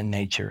 mindful way in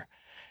nature.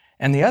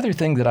 And the other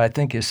thing that I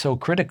think is so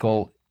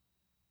critical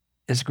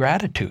is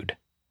gratitude.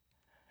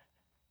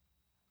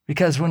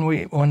 Because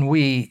when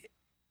we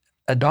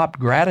adopt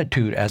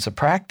gratitude as a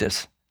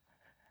practice,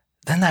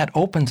 then that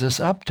opens us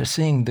up to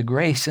seeing the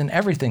grace in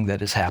everything that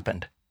has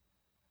happened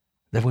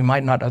that we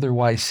might not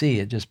otherwise see.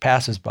 It just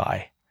passes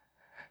by.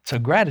 So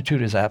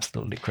gratitude is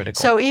absolutely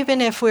critical. So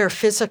even if we're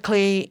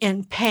physically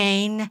in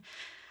pain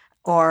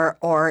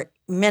or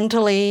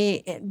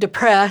mentally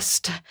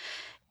depressed,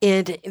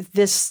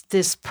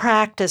 this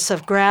practice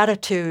of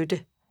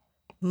gratitude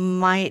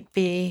might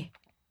be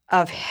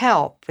of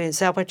help. Is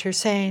that what you're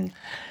saying?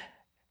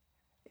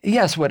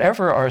 Yes,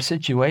 whatever our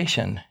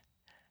situation,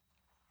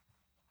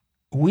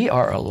 we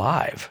are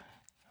alive.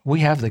 We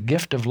have the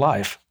gift of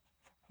life.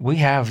 We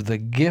have the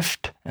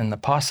gift and the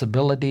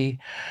possibility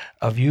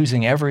of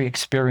using every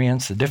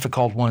experience, the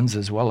difficult ones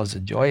as well as the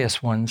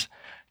joyous ones,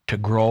 to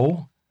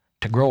grow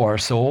our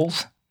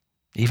souls.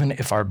 Even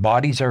if our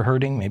bodies are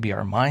hurting, maybe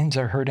our minds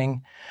are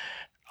hurting.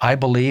 I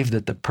believe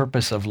that the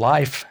purpose of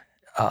life,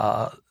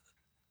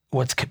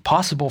 what's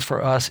possible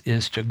for us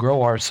is to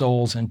grow our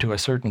souls into a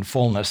certain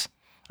fullness,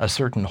 a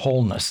certain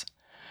wholeness.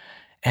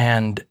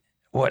 And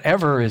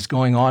whatever is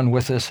going on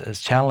with us,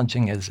 as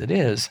challenging as it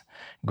is,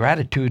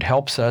 gratitude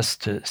helps us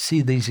to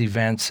see these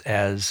events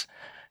as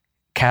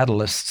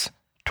catalysts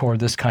toward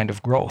this kind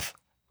of growth.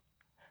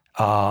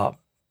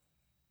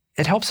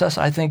 It helps us,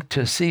 I think,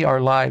 to see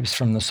our lives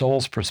from the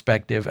soul's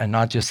perspective and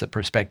not just the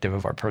perspective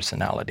of our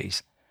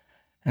personalities.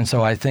 And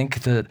so I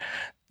think that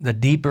the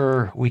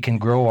deeper we can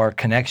grow our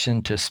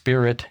connection to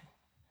spirit,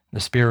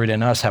 the spirit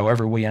in us,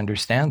 however we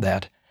understand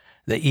that,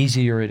 the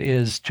easier it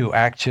is to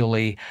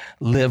actually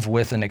live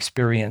with and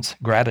experience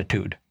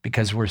gratitude,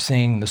 because we're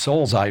seeing the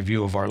soul's eye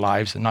view of our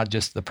lives and not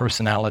just the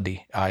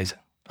personality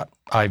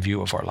eye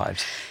view of our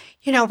lives.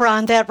 You know,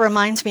 Ron, that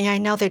reminds me, I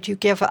know that you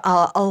give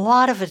a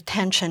lot of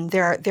attention.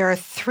 There are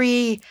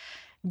three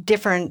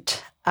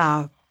different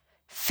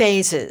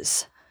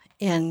phases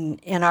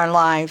in our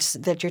lives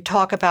that you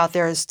talk about.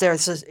 There's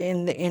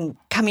in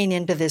coming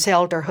into this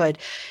elderhood,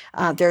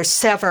 there's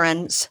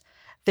severance,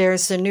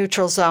 there's the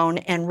neutral zone,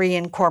 and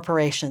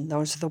reincorporation.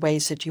 Those are the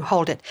ways that you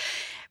hold it.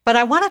 But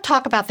I want to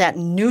talk about that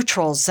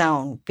neutral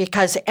zone,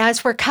 because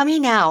as we're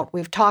coming out,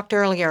 we've talked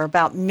earlier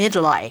about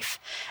midlife.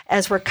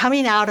 As we're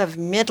coming out of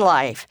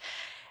midlife,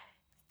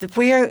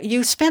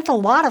 you spent a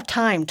lot of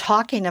time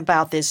talking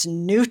about this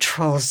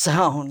neutral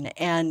zone,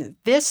 and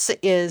this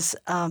is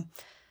a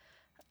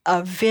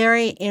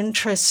very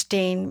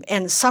interesting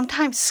and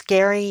sometimes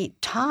scary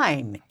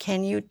time.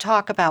 Can you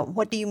talk about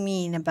what do you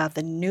mean about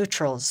the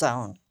neutral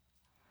zone?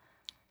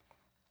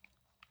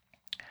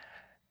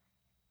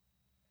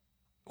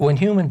 When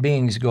human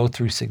beings go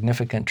through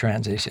significant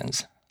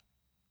transitions,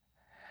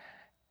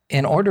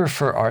 in order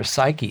for our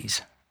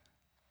psyches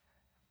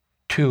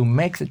to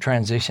make the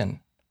transition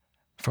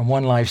from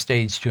one life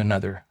stage to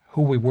another,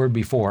 who we were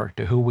before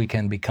to who we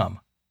can become,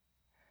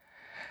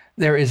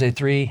 there is a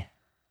 3-phase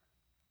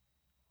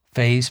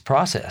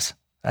process.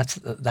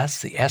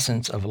 That's the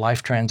essence of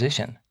life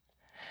transition.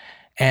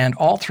 And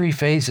all 3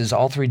 phases,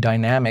 all 3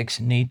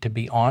 dynamics need to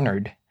be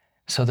honored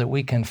so that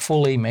we can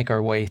fully make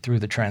our way through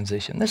the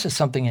transition. This is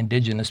something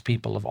Indigenous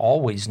people have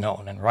always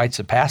known, and rites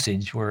of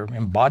passage were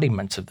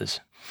embodiments of this.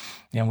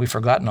 We've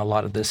forgotten a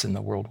lot of this in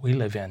the world we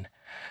live in.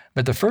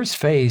 But the first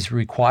phase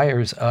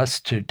requires us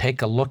to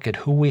take a look at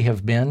who we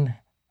have been,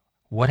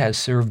 what has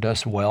served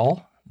us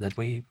well that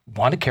we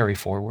want to carry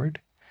forward,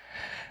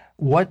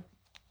 what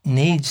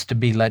needs to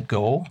be let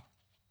go,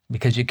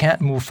 because you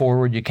can't move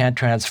forward, you can't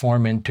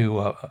transform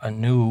into a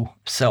new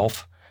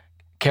self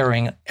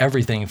carrying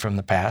everything from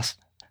the past.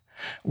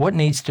 What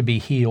needs to be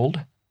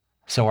healed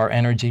so our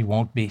energy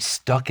won't be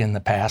stuck in the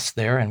past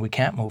there and we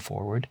can't move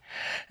forward.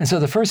 And so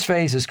the first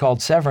phase is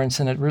called severance,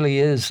 and it really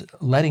is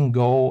letting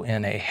go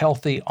in a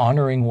healthy,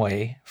 honoring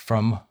way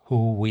from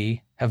who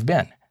we have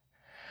been.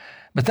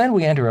 But then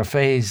we enter a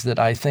phase that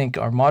I think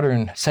our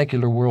modern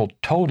secular world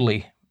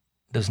totally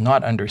does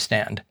not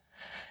understand.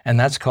 And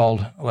that's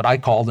called what I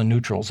call the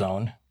neutral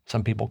zone.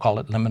 Some people call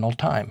it liminal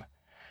time.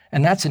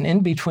 And that's an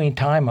in-between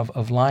time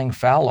of lying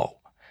fallow.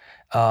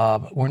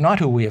 We're not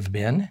who we have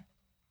been.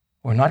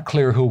 We're not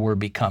clear who we're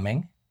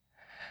becoming.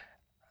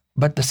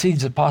 But the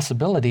seeds of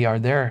possibility are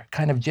there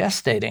kind of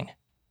gestating.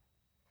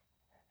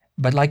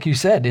 But like you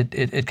said,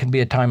 it can be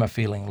a time of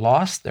feeling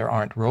lost. There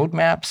aren't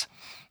roadmaps.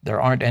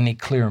 There aren't any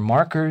clear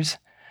markers.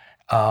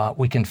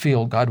 We can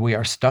feel, God, we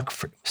are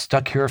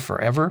stuck here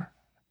forever.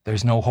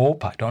 There's no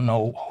hope. I don't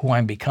know who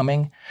I'm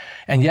becoming.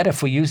 And yet,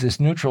 if we use this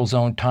neutral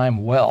zone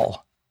time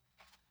well,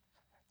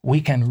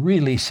 we can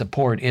really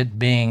support it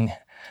being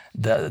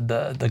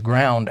the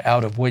ground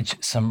out of which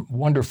some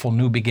wonderful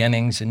new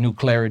beginnings and new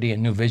clarity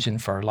and new vision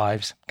for our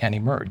lives can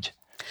emerge.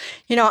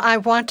 You know, I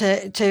want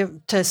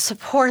to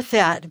support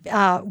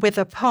that with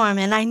a poem,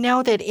 and I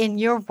know that in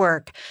your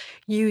work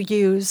you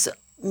use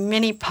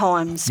many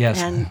poems,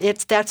 yes. And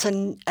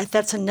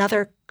that's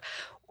another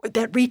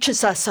that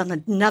reaches us on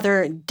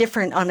a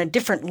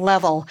different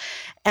level.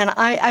 And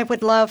I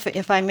would love,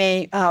 if I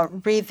may,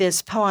 read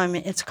this poem.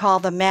 It's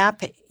called "The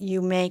Map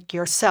You Make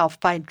Yourself"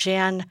 by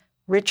Jan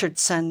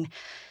Richardson,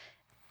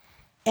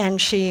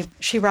 and she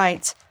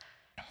writes,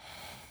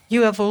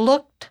 "You have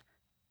looked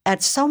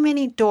at so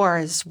many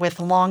doors with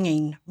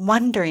longing,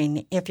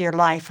 wondering if your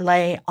life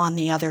lay on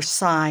the other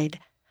side.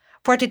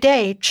 For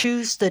today,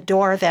 choose the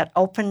door that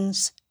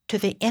opens to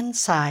the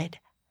inside.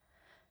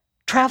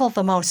 Travel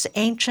the most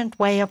ancient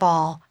way of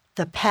all,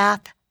 the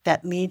path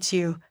that leads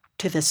you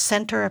to the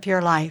center of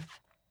your life.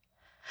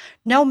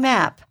 No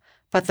map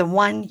but the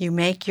one you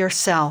make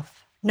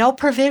yourself. No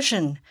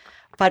provision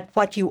but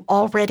what you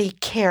already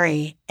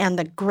carry, and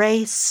the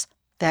grace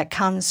that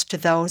comes to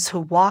those who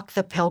walk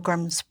the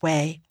pilgrim's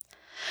way.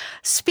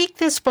 Speak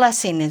this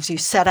blessing as you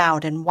set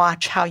out and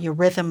watch how your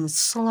rhythm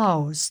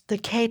slows the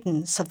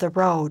cadence of the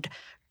road,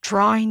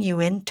 drawing you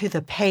into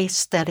the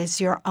pace that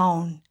is your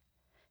own.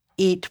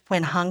 Eat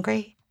when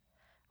hungry,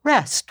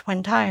 rest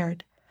when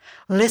tired.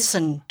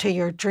 Listen to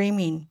your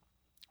dreaming.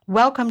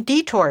 Welcome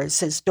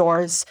detours as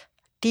doors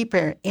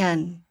deeper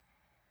in.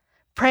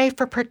 Pray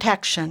for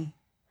protection.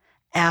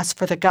 Ask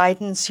for the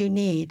guidance you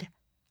need.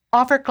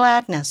 Offer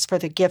gladness for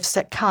the gifts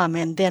that come,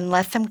 and then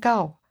let them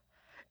go.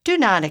 Do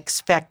not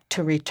expect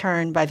to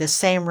return by the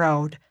same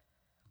road.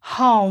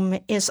 Home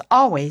is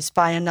always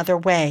by another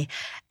way,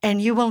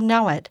 and you will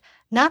know it,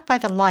 not by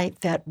the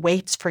light that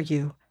waits for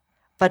you,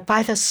 but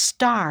by the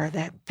star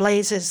that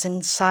blazes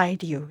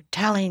inside you,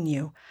 telling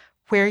you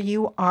where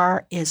you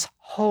are is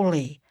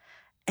holy,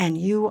 and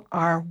you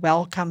are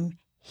welcome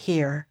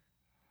here.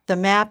 The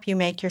Map You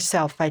Make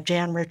Yourself by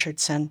Jan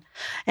Richardson.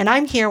 And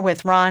I'm here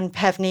with Ron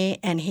Pevney,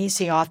 and he's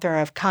the author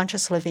of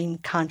Conscious Living,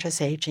 Conscious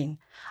Aging.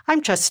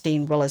 I'm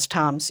Justine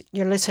Willis-Toms.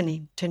 You're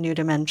listening to New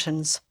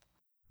Dimensions.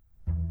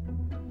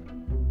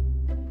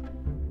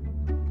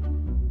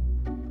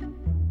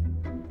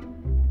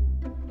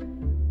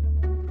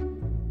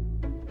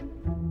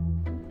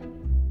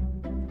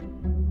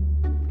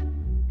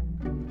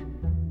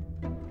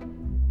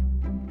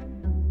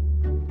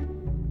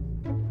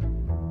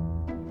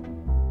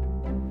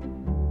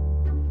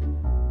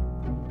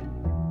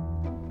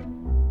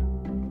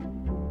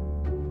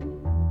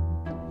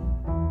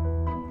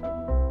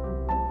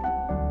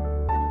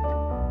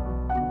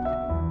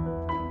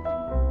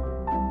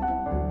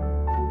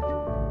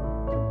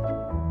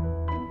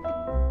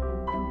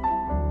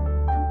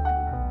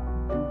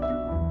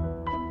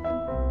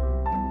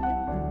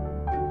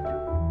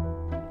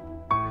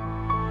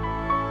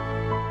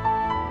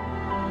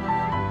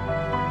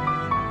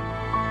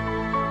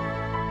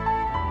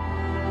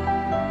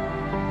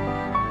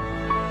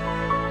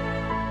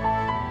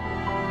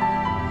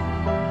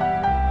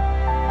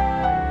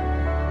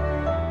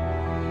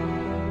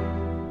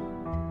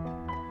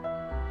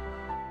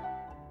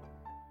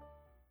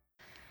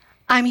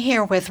 I'm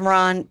here with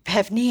Ron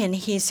Pevney, and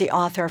he's the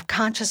author of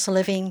Conscious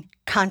Living,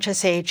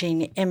 Conscious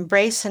Aging,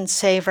 Embrace and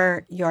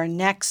Savor Your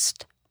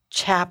Next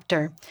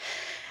Chapter.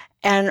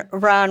 And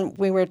Ron,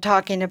 we were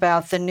talking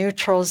about the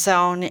neutral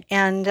zone,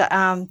 and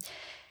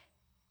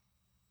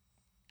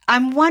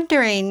I'm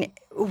wondering,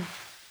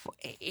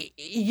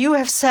 you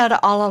have said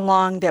all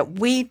along that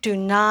we do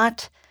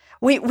not,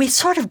 we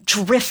sort of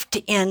drift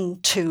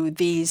into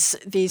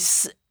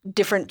these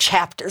different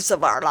chapters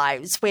of our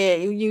lives.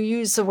 You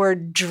use the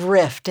word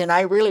drift, and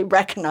I really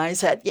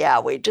recognize that. Yeah,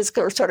 we just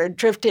sort of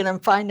drift in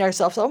and find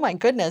ourselves, oh my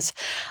goodness,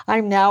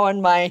 I'm now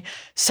in my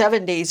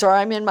 70s or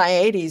I'm in my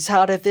 80s.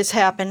 How did this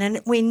happen?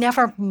 And we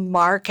never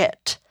mark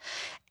it.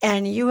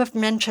 And you have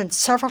mentioned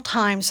several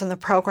times in the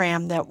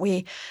program that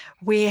we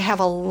have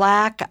a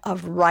lack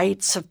of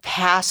rites of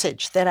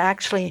passage that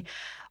actually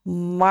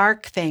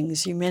mark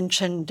things. You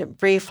mentioned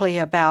briefly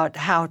about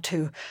how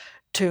to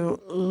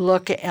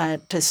look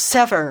at, to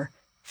sever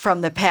from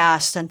the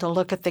past and to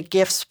look at the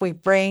gifts we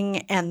bring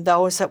and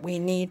those that we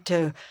need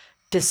to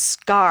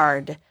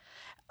discard.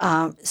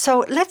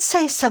 So let's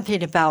say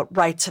something about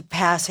rites of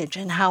passage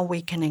and how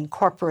we can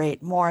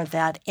incorporate more of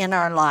that in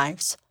our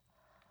lives.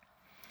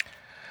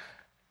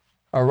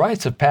 Our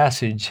rites of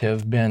passage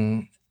have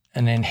been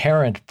an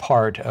inherent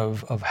part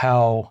of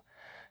how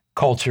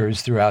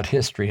cultures throughout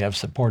history have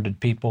supported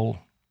people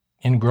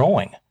in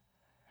growing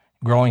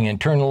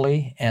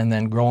internally and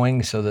then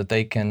growing so that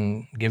they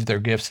can give their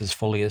gifts as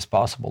fully as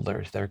possible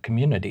to their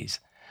communities.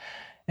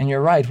 And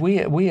you're right,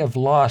 we have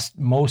lost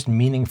most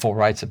meaningful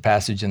rites of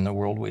passage in the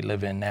world we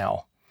live in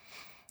now.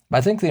 I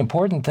think the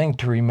important thing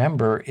to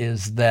remember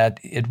is that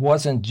it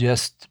wasn't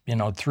just,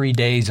 3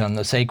 days on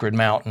the sacred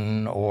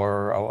mountain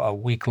or a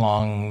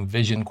week-long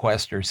vision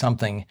quest or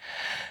something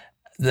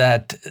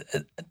that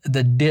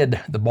did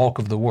the bulk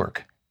of the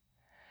work.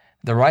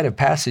 The rite of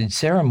passage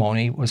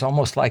ceremony was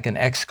almost like an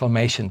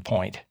exclamation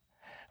point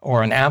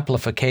or an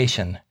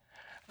amplification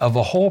of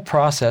a whole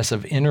process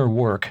of inner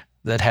work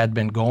that had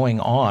been going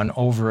on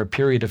over a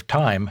period of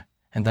time.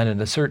 And then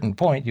at a certain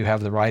point, you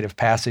have the rite of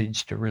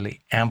passage to really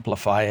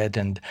amplify it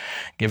and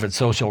give it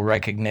social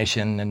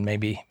recognition and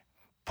maybe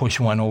push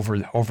one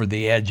over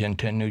the edge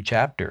into a new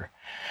chapter.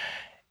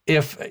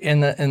 If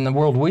in the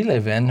world we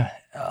live in,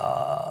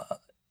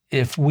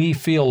 if we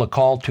feel a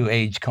call to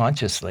age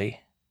consciously,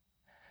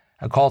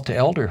 a call to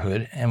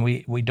elderhood, and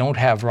we don't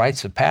have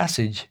rites of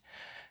passage,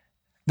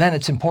 then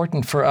it's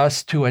important for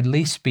us to at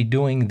least be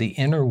doing the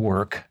inner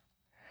work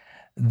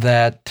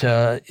that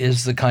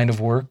is the kind of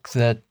work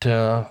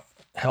that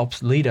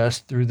helps lead us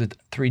through the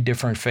 3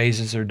 different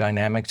phases or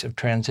dynamics of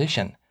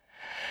transition.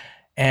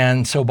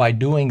 And so by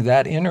doing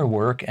that inner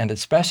work, and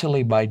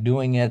especially by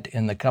doing it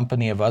in the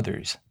company of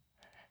others,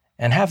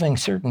 and having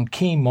certain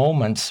key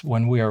moments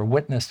when we are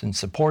witnessed and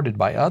supported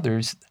by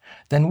others,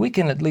 then we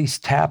can at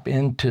least tap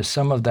into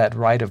some of that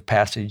rite of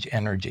passage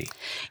energy.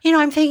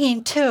 I'm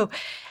thinking too,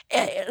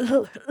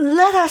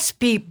 let us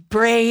be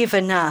brave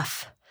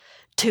enough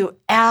to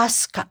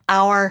ask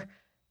our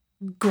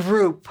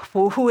group,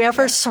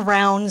 whoever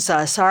surrounds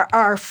us,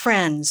 our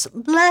friends,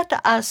 let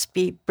us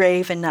be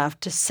brave enough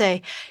to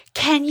say,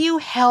 can you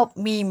help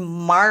me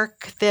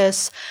mark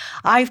this?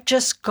 I've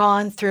just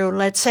gone through,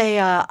 let's say,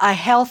 a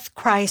health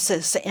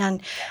crisis,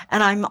 and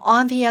I'm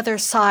on the other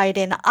side,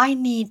 and I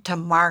need to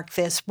mark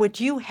this. Would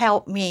you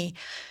help me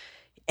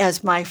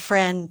as my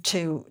friend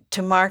to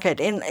mark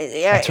it? And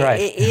that's right.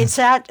 Is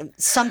that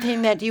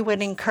something that you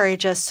would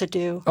encourage us to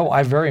do? Oh,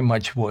 I very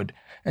much would.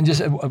 And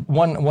just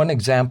one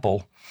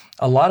example.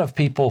 A lot of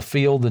people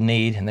feel the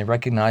need and they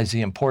recognize the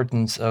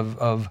importance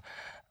of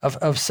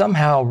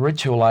somehow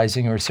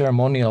ritualizing or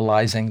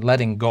ceremonializing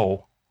letting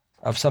go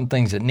of some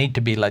things that need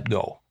to be let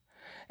go.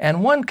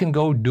 And one can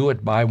go do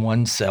it by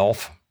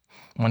oneself.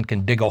 One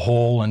can dig a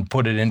hole and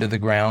put it into the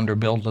ground or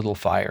build a little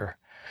fire.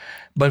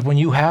 But when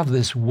you have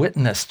this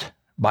witnessed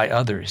by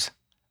others,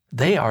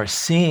 they are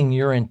seeing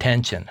your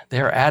intention.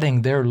 They're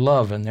adding their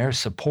love and their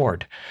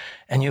support.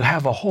 And you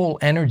have a whole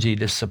energy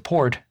to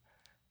support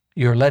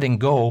your letting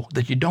go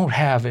that you don't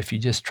have if you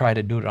just try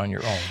to do it on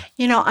your own.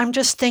 I'm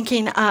just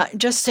thinking,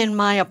 just in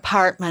my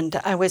apartment,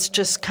 I was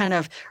just kind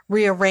of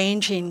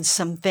rearranging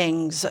some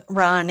things,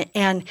 Ron,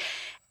 and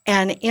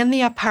in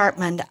the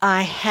apartment,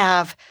 I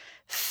have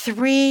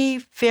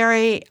 3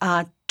 very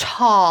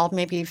tall,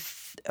 maybe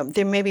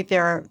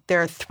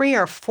they're 3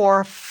 or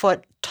 4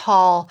 foot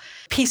tall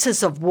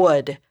pieces of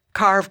wood,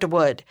 carved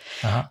wood,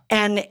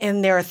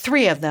 and there are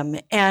 3 of them,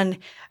 and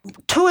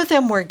 2 of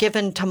them were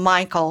given to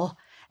Michael,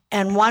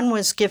 and 1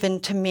 was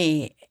given to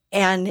me,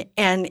 and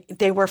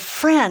they were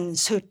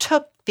friends who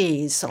took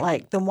these.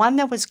 Like the one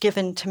that was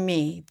given to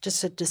me,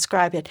 just to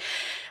describe it,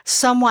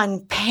 someone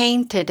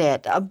painted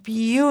it a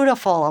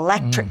beautiful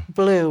electric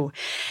blue,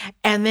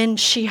 and then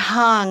she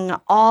hung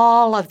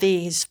all of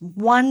these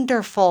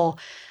wonderful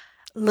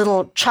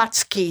little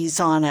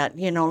tchotchkes on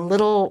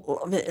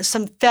it,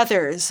 some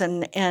feathers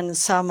and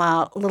some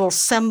little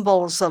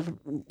symbols of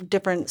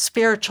different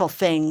spiritual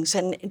things,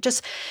 and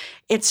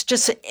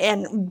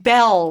and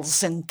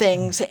bells and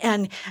things,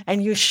 and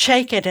you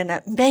shake it and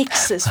it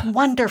makes this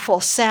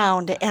wonderful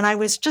sound. And I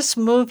was just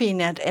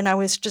moving it, and I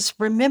was just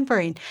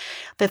remembering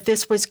that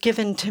this was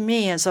given to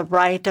me as a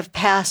rite of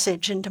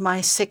passage into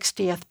my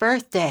 60th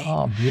birthday.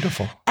 Oh,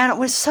 beautiful. And it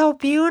was so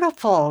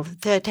beautiful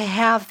to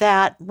have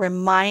that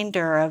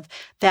reminder of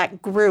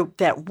that group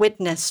that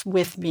witnessed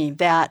with me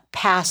that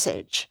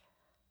passage.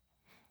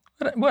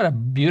 What a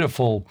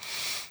beautiful,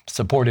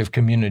 supportive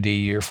community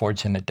you're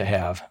fortunate to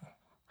have.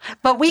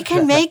 But we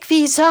can make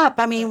these up.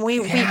 I mean,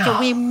 we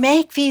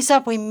make these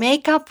up. We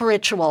make up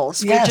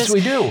rituals. We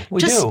do.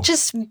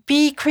 Just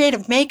be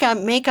creative. Make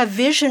a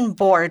vision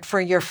board for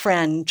your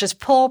friend.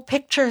 Just pull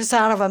pictures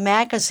out of a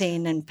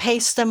magazine and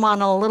paste them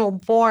on a little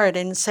board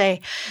and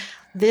say,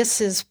 this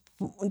is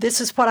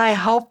what I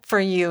hope for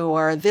you,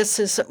 or this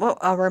is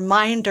a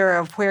reminder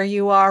of where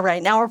you are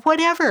right now, or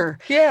whatever.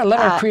 Yeah, let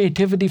our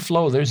creativity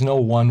flow. There's no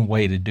one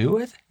way to do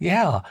it.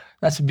 Yeah,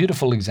 that's a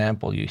beautiful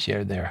example you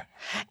shared there.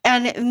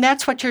 And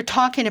that's what you're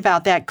talking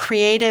about, that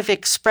creative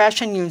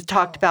expression. You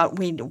talked about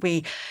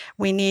we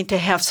need to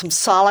have some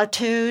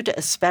solitude,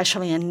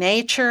 especially in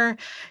nature.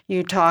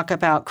 You talk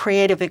about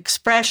creative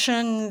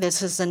expression.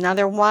 This is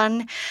another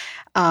one.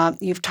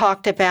 You've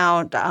talked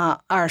about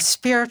our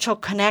spiritual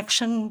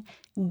connection,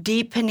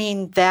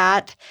 deepening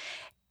that.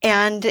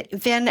 And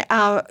then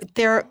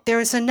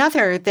there's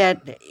another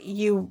that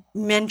you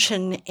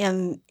mention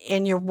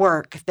in your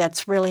work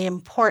that's really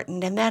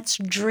important, and that's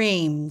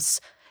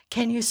dreams.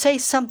 Can you say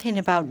something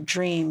about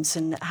dreams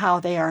and how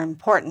they are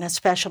important,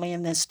 especially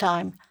in this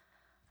time?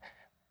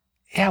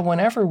 Yeah,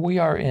 whenever we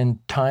are in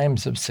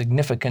times of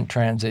significant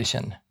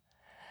transition,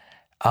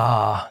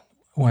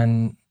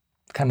 when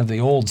kind of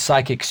the old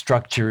psychic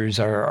structures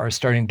are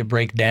starting to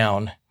break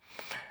down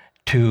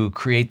to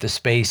create the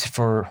space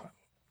for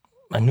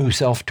a new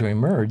self to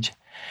emerge,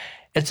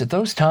 it's at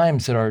those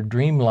times that our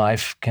dream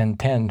life can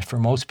tend for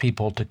most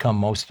people to come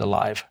most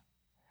alive.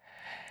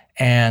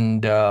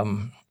 And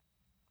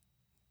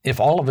if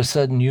all of a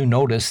sudden you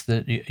notice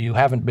that you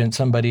haven't been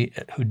somebody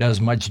who does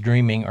much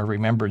dreaming or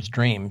remembers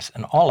dreams,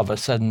 and all of a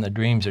sudden the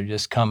dreams are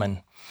just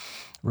coming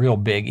real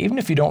big, even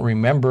if you don't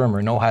remember them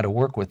or know how to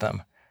work with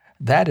them,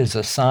 that is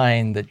a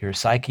sign that your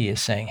psyche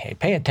is saying, hey,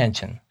 pay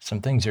attention.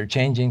 Some things are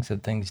changing, some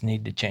things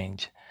need to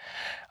change.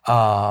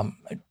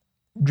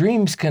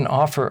 Dreams can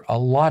offer a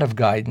lot of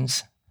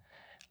guidance.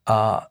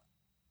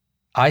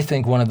 I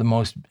think one of the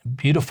most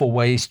beautiful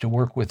ways to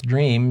work with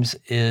dreams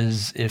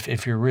is,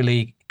 if you're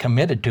really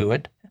committed to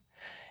it,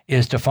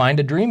 is to find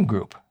a dream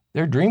group.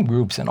 There are dream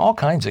groups in all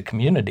kinds of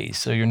communities,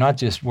 so you're not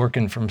just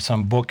working from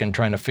some book and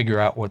trying to figure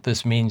out what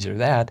this means or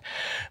that,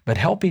 but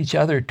help each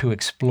other to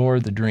explore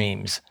the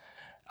dreams.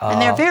 And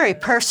they're very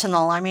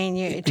personal. I mean,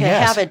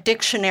 Yes. have a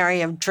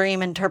dictionary of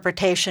dream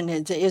interpretation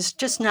is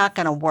just not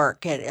going to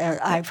work.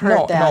 I've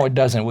heard that. No, it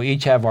doesn't. We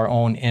each have our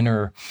own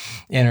inner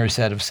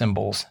set of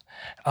symbols.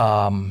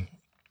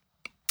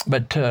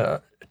 But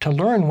to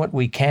learn what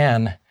we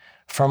can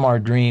from our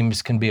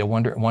dreams can be a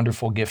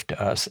wonderful gift to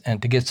us,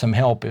 and to get some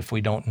help if we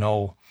don't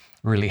know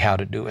really how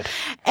to do it.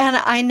 And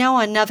I know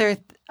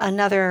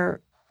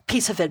another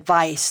piece of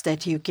advice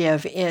that you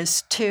give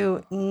is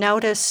to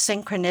notice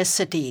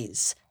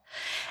synchronicities.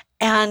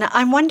 And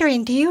I'm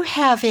wondering, do you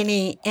have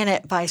any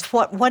advice?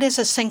 What is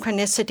a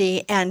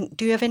synchronicity? And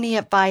do you have any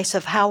advice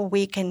of how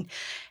we can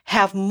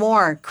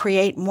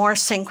create more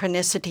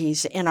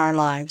synchronicities in our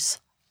lives?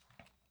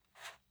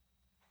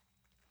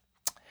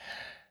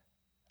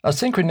 A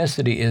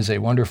synchronicity is a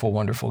wonderful,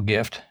 wonderful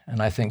gift.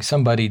 And I think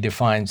somebody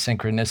defines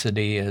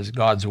synchronicity as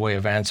God's way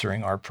of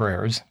answering our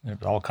prayers.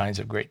 There's all kinds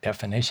of great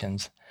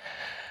definitions.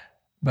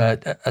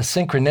 But a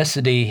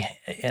synchronicity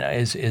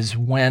is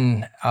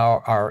when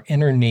our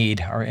inner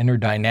need, our inner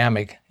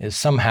dynamic is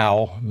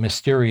somehow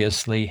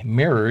mysteriously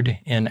mirrored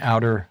in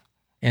outer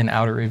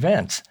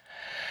events.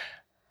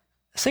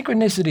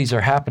 Synchronicities are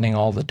happening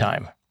all the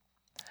time.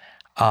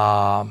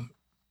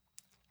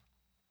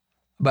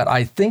 But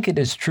I think it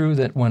is true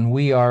that when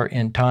we are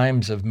in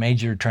times of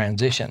major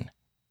transition,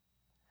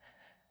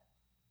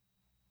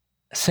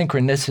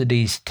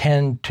 synchronicities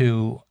tend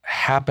to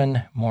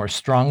happen more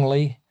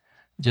strongly.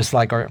 Just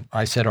like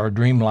our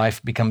dream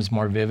life becomes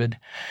more vivid.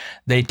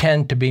 They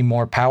tend to be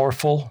more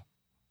powerful,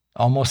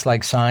 almost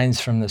like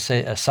signs from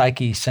the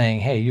psyche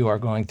saying, hey, you are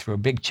going through a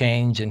big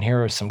change, and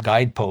here are some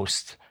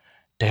guideposts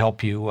to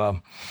help you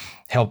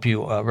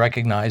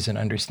recognize and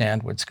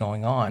understand what's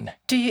going on.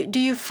 Do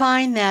you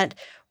find that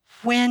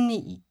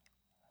when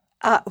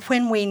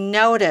we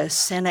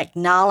notice and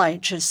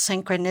acknowledge a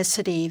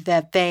synchronicity,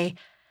 that they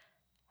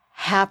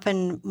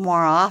happen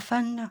more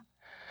often?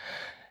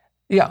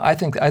 Yeah, I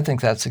think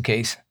that's the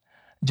case.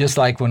 Just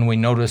like when we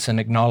notice and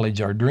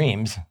acknowledge our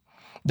dreams,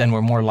 then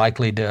we're more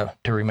likely to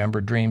remember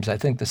dreams. I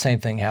think the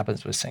same thing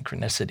happens with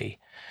synchronicity.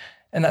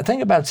 And the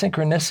thing about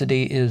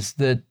synchronicity is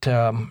that,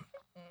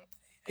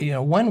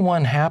 when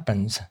one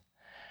happens,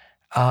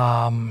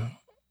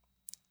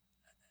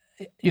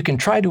 you can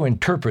try to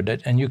interpret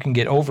it and you can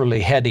get overly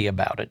heady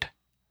about it.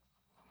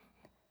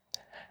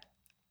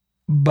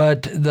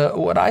 But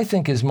what I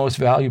think is most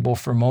valuable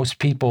for most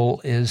people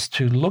is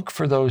to look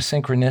for those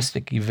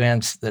synchronistic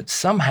events that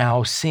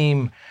somehow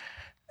seem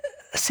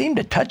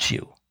to touch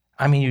you.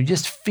 I mean, you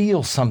just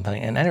feel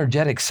something, an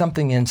energetic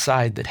something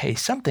inside that, hey,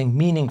 something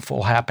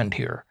meaningful happened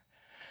here.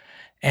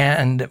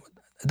 And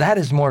that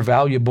is more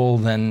valuable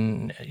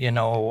than,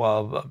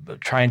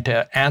 trying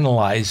to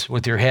analyze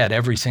with your head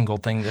every single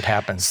thing that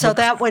happens. So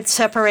that would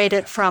separate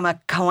it from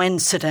a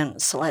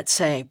coincidence, let's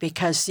say,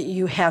 because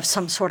you have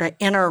some sort of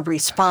inner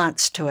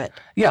response to it.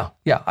 Yeah.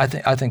 I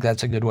think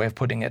that's a good way of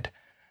putting it.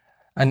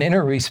 An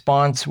inner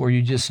response where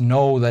you just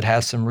know that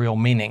has some real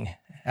meaning,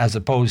 as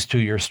opposed to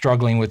you're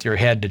struggling with your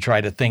head to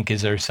try to think,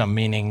 is there some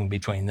meaning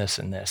between this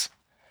and this?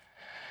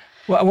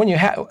 Well, when you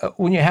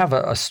have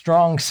a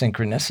strong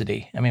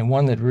synchronicity, I mean,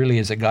 one that really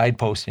is a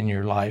guidepost in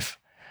your life,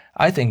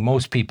 I think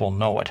most people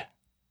know it.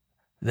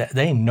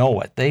 They know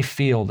it. They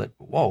feel that,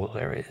 whoa,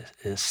 there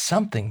is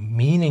something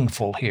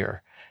meaningful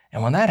here.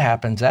 And when that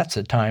happens, that's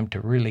a time to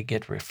really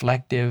get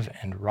reflective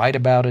and write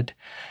about it,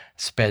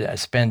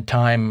 spend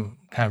time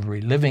kind of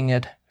reliving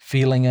it,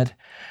 feeling it,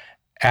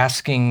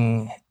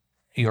 asking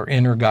your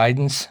inner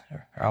guidance,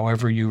 or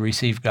however you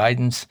receive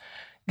guidance,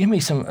 give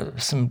me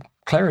some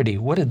clarity.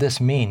 What did this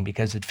mean?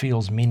 Because it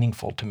feels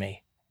meaningful to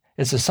me.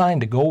 It's a sign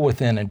to go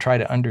within and try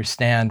to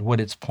understand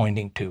what it's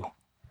pointing to.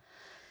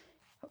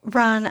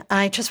 Ron,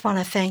 I just want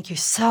to thank you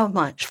so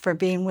much for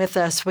being with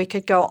us. We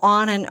could go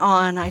on and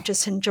on. I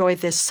just enjoyed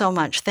this so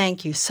much.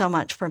 Thank you so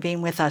much for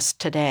being with us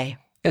today.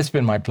 It's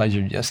been my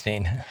pleasure,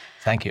 Justine.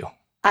 Thank you.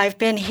 I've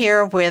been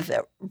here with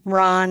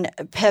Ron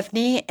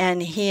Pevney,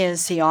 and he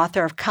is the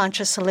author of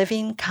Conscious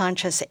Living,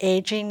 Conscious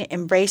Aging,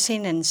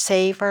 Embracing and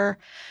Savor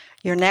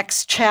Your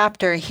Next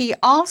Chapter. He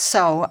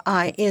also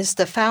is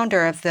the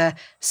founder of the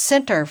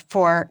Center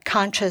for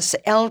Conscious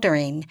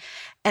Eldering.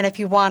 And if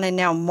you want to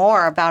know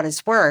more about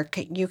his work,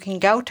 you can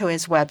go to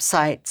his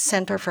website,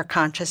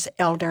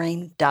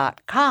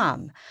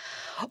 centerforconsciouseldering.com,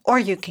 or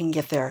you can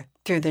get there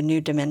through the New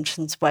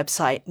Dimensions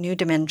website,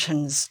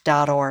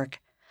 newdimensions.org.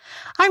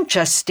 I'm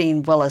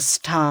Justine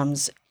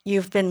Willis-Toms.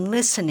 You've been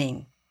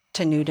listening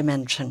to New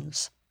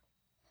Dimensions.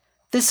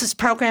 This is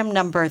program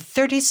number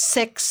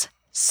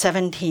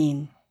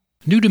 3617.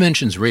 New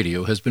Dimensions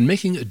Radio has been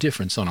making a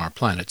difference on our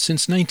planet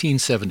since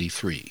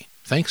 1973,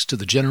 thanks to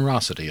the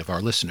generosity of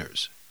our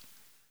listeners.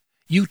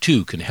 You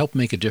too can help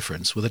make a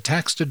difference with a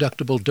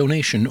tax-deductible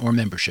donation or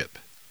membership.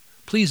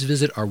 Please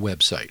visit our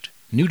website,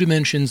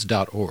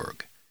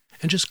 newdimensions.org,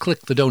 and just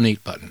click the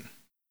Donate button.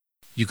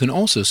 You can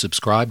also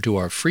subscribe to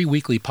our free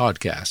weekly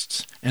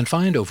podcasts and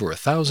find over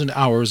 1,000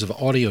 hours of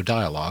audio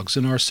dialogues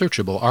in our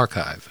searchable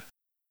archive.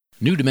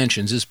 New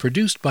Dimensions is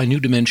produced by New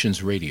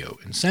Dimensions Radio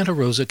in Santa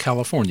Rosa,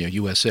 California,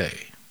 USA.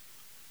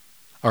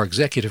 Our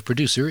executive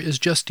producer is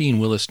Justine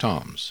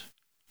Willis-Toms.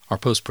 Our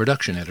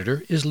post-production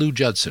editor is Lou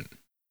Judson.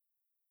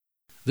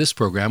 This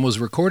program was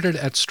recorded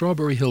at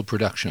Strawberry Hill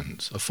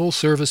Productions, a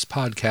full-service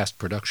podcast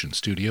production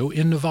studio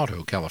in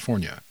Novato,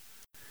 California.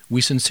 We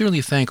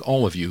sincerely thank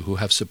all of you who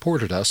have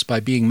supported us by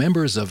being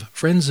members of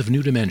Friends of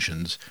New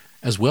Dimensions,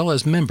 as well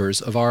as members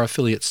of our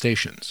affiliate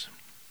stations.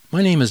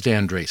 My name is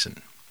Dan Drayson.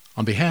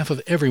 On behalf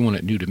of everyone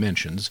at New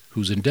Dimensions,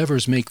 whose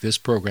endeavors make this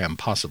program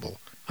possible,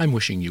 I'm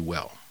wishing you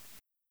well.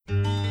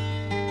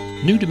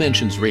 New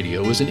Dimensions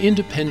Radio is an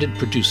independent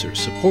producer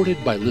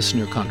supported by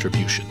listener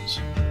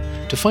contributions.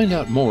 To find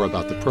out more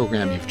about the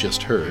program you've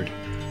just heard,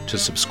 to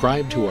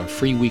subscribe to our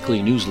free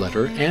weekly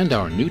newsletter and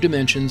our New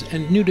Dimensions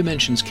and New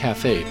Dimensions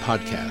Cafe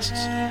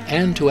podcasts,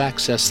 and to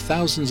access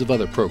thousands of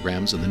other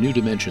programs in the New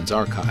Dimensions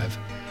archive,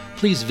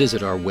 please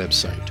visit our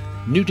website,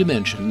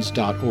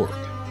 newdimensions.org.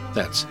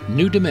 That's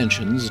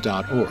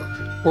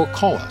newdimensions.org. Or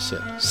call us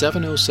at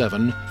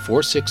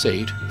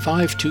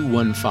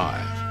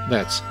 707-468-5215.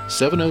 That's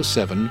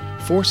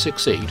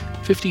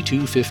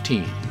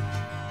 707-468-5215.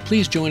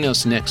 Please join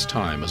us next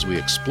time as we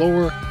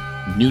explore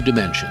New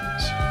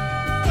Dimensions.